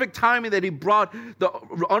the perfect timing that he brought the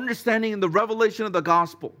understanding and the revelation of the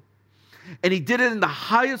gospel, and he did it in the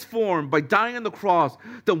highest form by dying on the cross,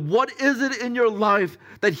 then what is it in your life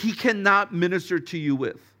that he cannot minister to you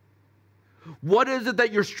with? What is it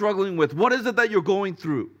that you're struggling with? What is it that you're going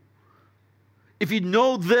through? If you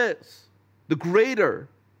know this, the greater,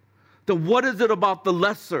 then what is it about the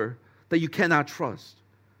lesser that you cannot trust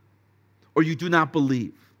or you do not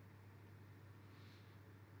believe?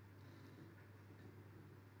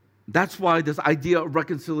 That's why this idea of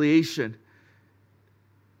reconciliation,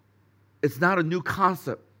 it's not a new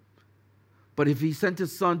concept. But if he sent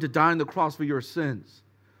his son to die on the cross for your sins,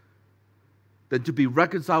 then to be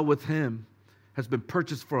reconciled with him has been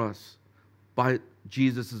purchased for us by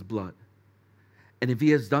Jesus' blood. And if he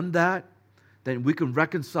has done that, then we can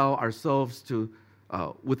reconcile ourselves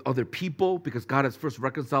with other people because God has first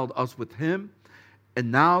reconciled us with him,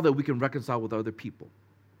 and now that we can reconcile with other people.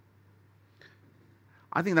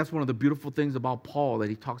 I think that's one of the beautiful things about Paul that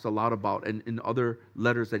he talks a lot about and in other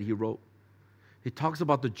letters that he wrote. He talks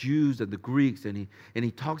about the Jews and the Greeks, and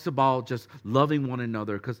he talks about just loving one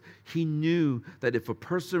another because he knew that if a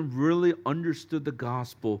person really understood the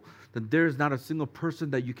gospel, then there is not a single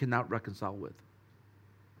person that you cannot reconcile with.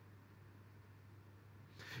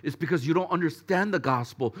 It's because you don't understand the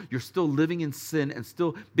gospel. You're still living in sin and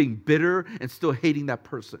still being bitter and still hating that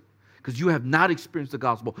person because you have not experienced the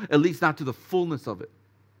gospel, at least not to the fullness of it.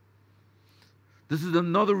 This is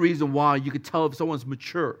another reason why you could tell if someone's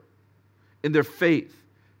mature in their faith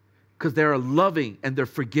because they are loving and they're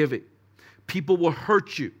forgiving. People will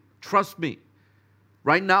hurt you. Trust me.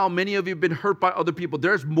 Right now, many of you have been hurt by other people.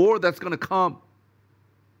 There's more that's going to come.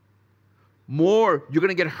 More. You're going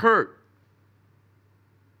to get hurt.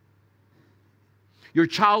 Your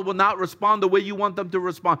child will not respond the way you want them to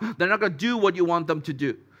respond. They're not going to do what you want them to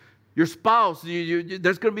do. Your spouse,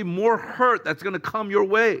 there's going to be more hurt that's going to come your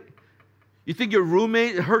way. You think your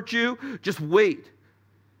roommate hurt you? Just wait.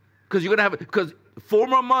 Because you're going to because 4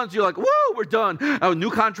 more months, you're like, woo, we're done. New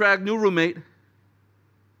contract, new roommate.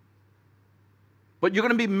 But you're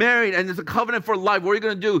going to be married, and it's a covenant for life. What are you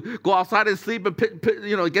going to do? Go outside and sleep and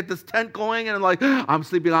get this tent going, and like, I'm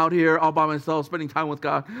sleeping out here all by myself, spending time with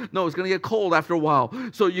God. No, it's going to get cold after a while.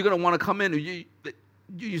 So you're going to want to come in.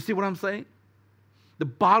 You see what I'm saying? The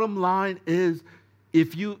bottom line is,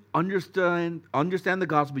 if you understand the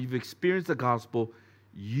gospel, you've experienced the gospel,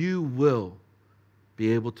 you will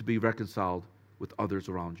be able to be reconciled with others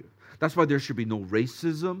around you. That's why there should be no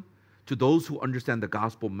racism to those who understand the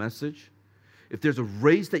gospel message. If there's a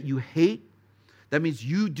race that you hate, that means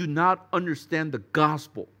you do not understand the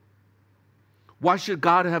gospel. Why should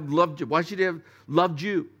God have loved you? Why should he have loved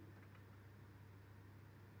you?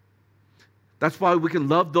 That's why we can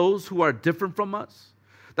love those who are different from us.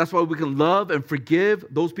 That's why we can love and forgive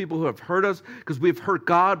those people who have hurt us, because we've hurt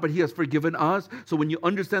God, but he has forgiven us. So when you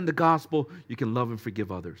understand the gospel, you can love and forgive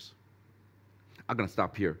others. I'm going to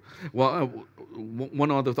stop here. Well,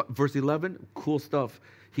 one other thought. Verse 11, cool stuff.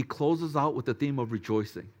 He closes out with the theme of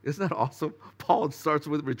rejoicing. Isn't that awesome? Paul starts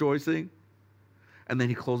with rejoicing, and then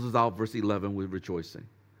he closes out verse 11 with rejoicing.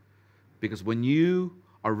 Because when you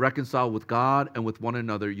are reconciled with God and with one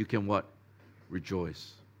another, you can what?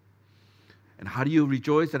 Rejoice. And how do you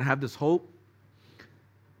rejoice and have this hope?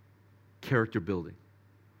 Character building,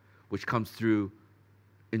 which comes through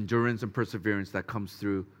endurance and perseverance that comes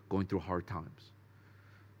through going through hard times.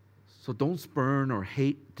 So don't spurn or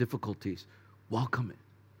hate difficulties. Welcome it.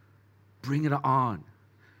 Bring it on,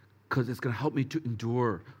 because it's going to help me to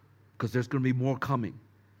endure, because there's going to be more coming.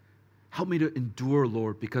 Help me to endure,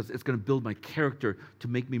 Lord, because it's going to build my character to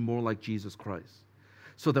make me more like Jesus Christ.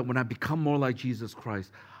 So that when I become more like Jesus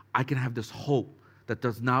Christ, I can have this hope that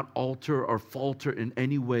does not alter or falter in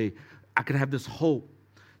any way. I can have this hope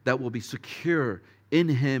that will be secure in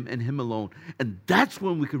Him and Him alone. And that's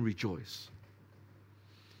when we can rejoice.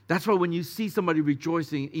 That's why when you see somebody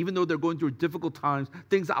rejoicing, even though they're going through difficult times,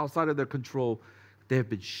 things outside of their control, they have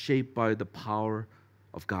been shaped by the power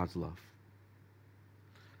of God's love.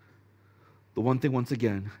 The one thing, once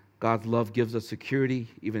again, God's love gives us security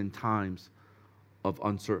even in times of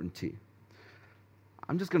uncertainty.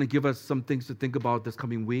 I'm just going to give us some things to think about this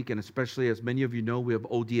coming week, and especially as many of you know, we have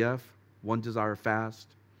ODF, One Desire Fast.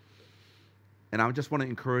 And I just want to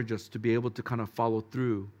encourage us to be able to kind of follow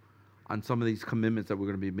through on some of these commitments that we're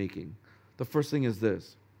going to be making. The first thing is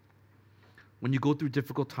this. When you go through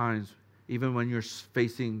difficult times, even when you're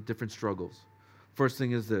facing different struggles, first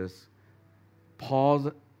thing is this.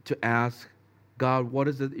 Pause to ask, God, what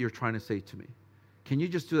is it that you're trying to say to me? Can you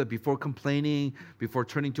just do that before complaining, before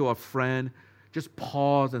turning to a friend? Just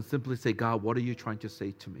pause and simply say, God, what are you trying to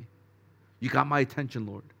say to me? You got my attention,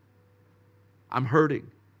 Lord. I'm hurting.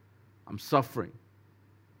 I'm suffering.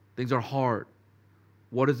 Things are hard.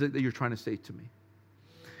 What is it that you're trying to say to me?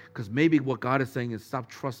 Because maybe what God is saying is stop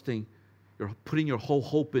trusting, you're putting your whole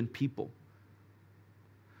hope in people.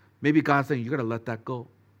 Maybe God's saying you got to let that go.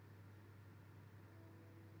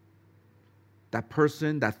 That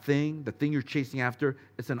person, the thing you're chasing after,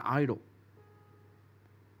 it's an idol.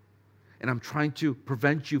 And I'm trying to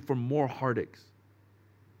prevent you from more heartaches.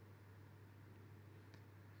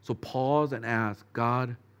 So pause and ask,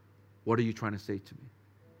 God, what are you trying to say to me?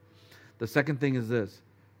 The second thing is this.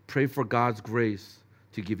 Pray for God's grace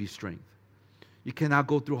to give you strength. You cannot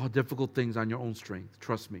go through difficult things on your own strength.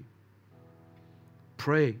 Trust me.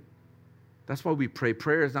 Pray. That's why we pray.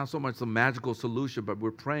 Prayer is not so much a magical solution, but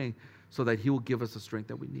we're praying so that He will give us the strength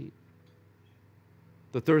that we need.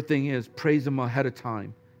 The third thing is praise Him ahead of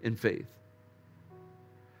time in faith.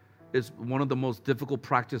 It's one of the most difficult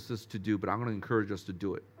practices to do, but I'm going to encourage us to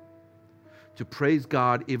do it. To praise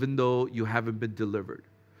God even though you haven't been delivered.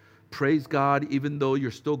 Praise God even though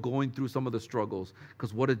you're still going through some of the struggles,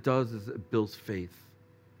 because what it does is it builds faith.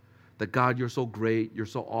 That God, you're so great, you're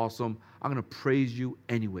so awesome, I'm going to praise you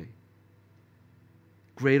anyway.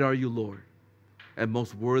 Great are you, Lord, and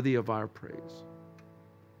most worthy of our praise.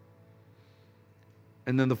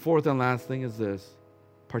 And then the fourth and last thing is this.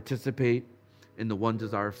 Participate in the One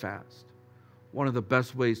Desire Fast. One of the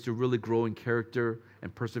best ways to really grow in character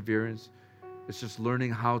and perseverance is just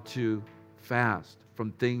learning how to fast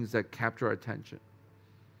from things that capture our attention.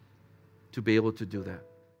 To be able to do that.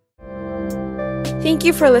 Thank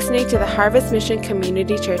you for listening to the Harvest Mission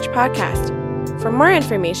Community Church podcast. For more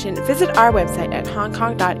information, visit our website at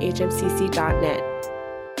hongkong.hmcc.net.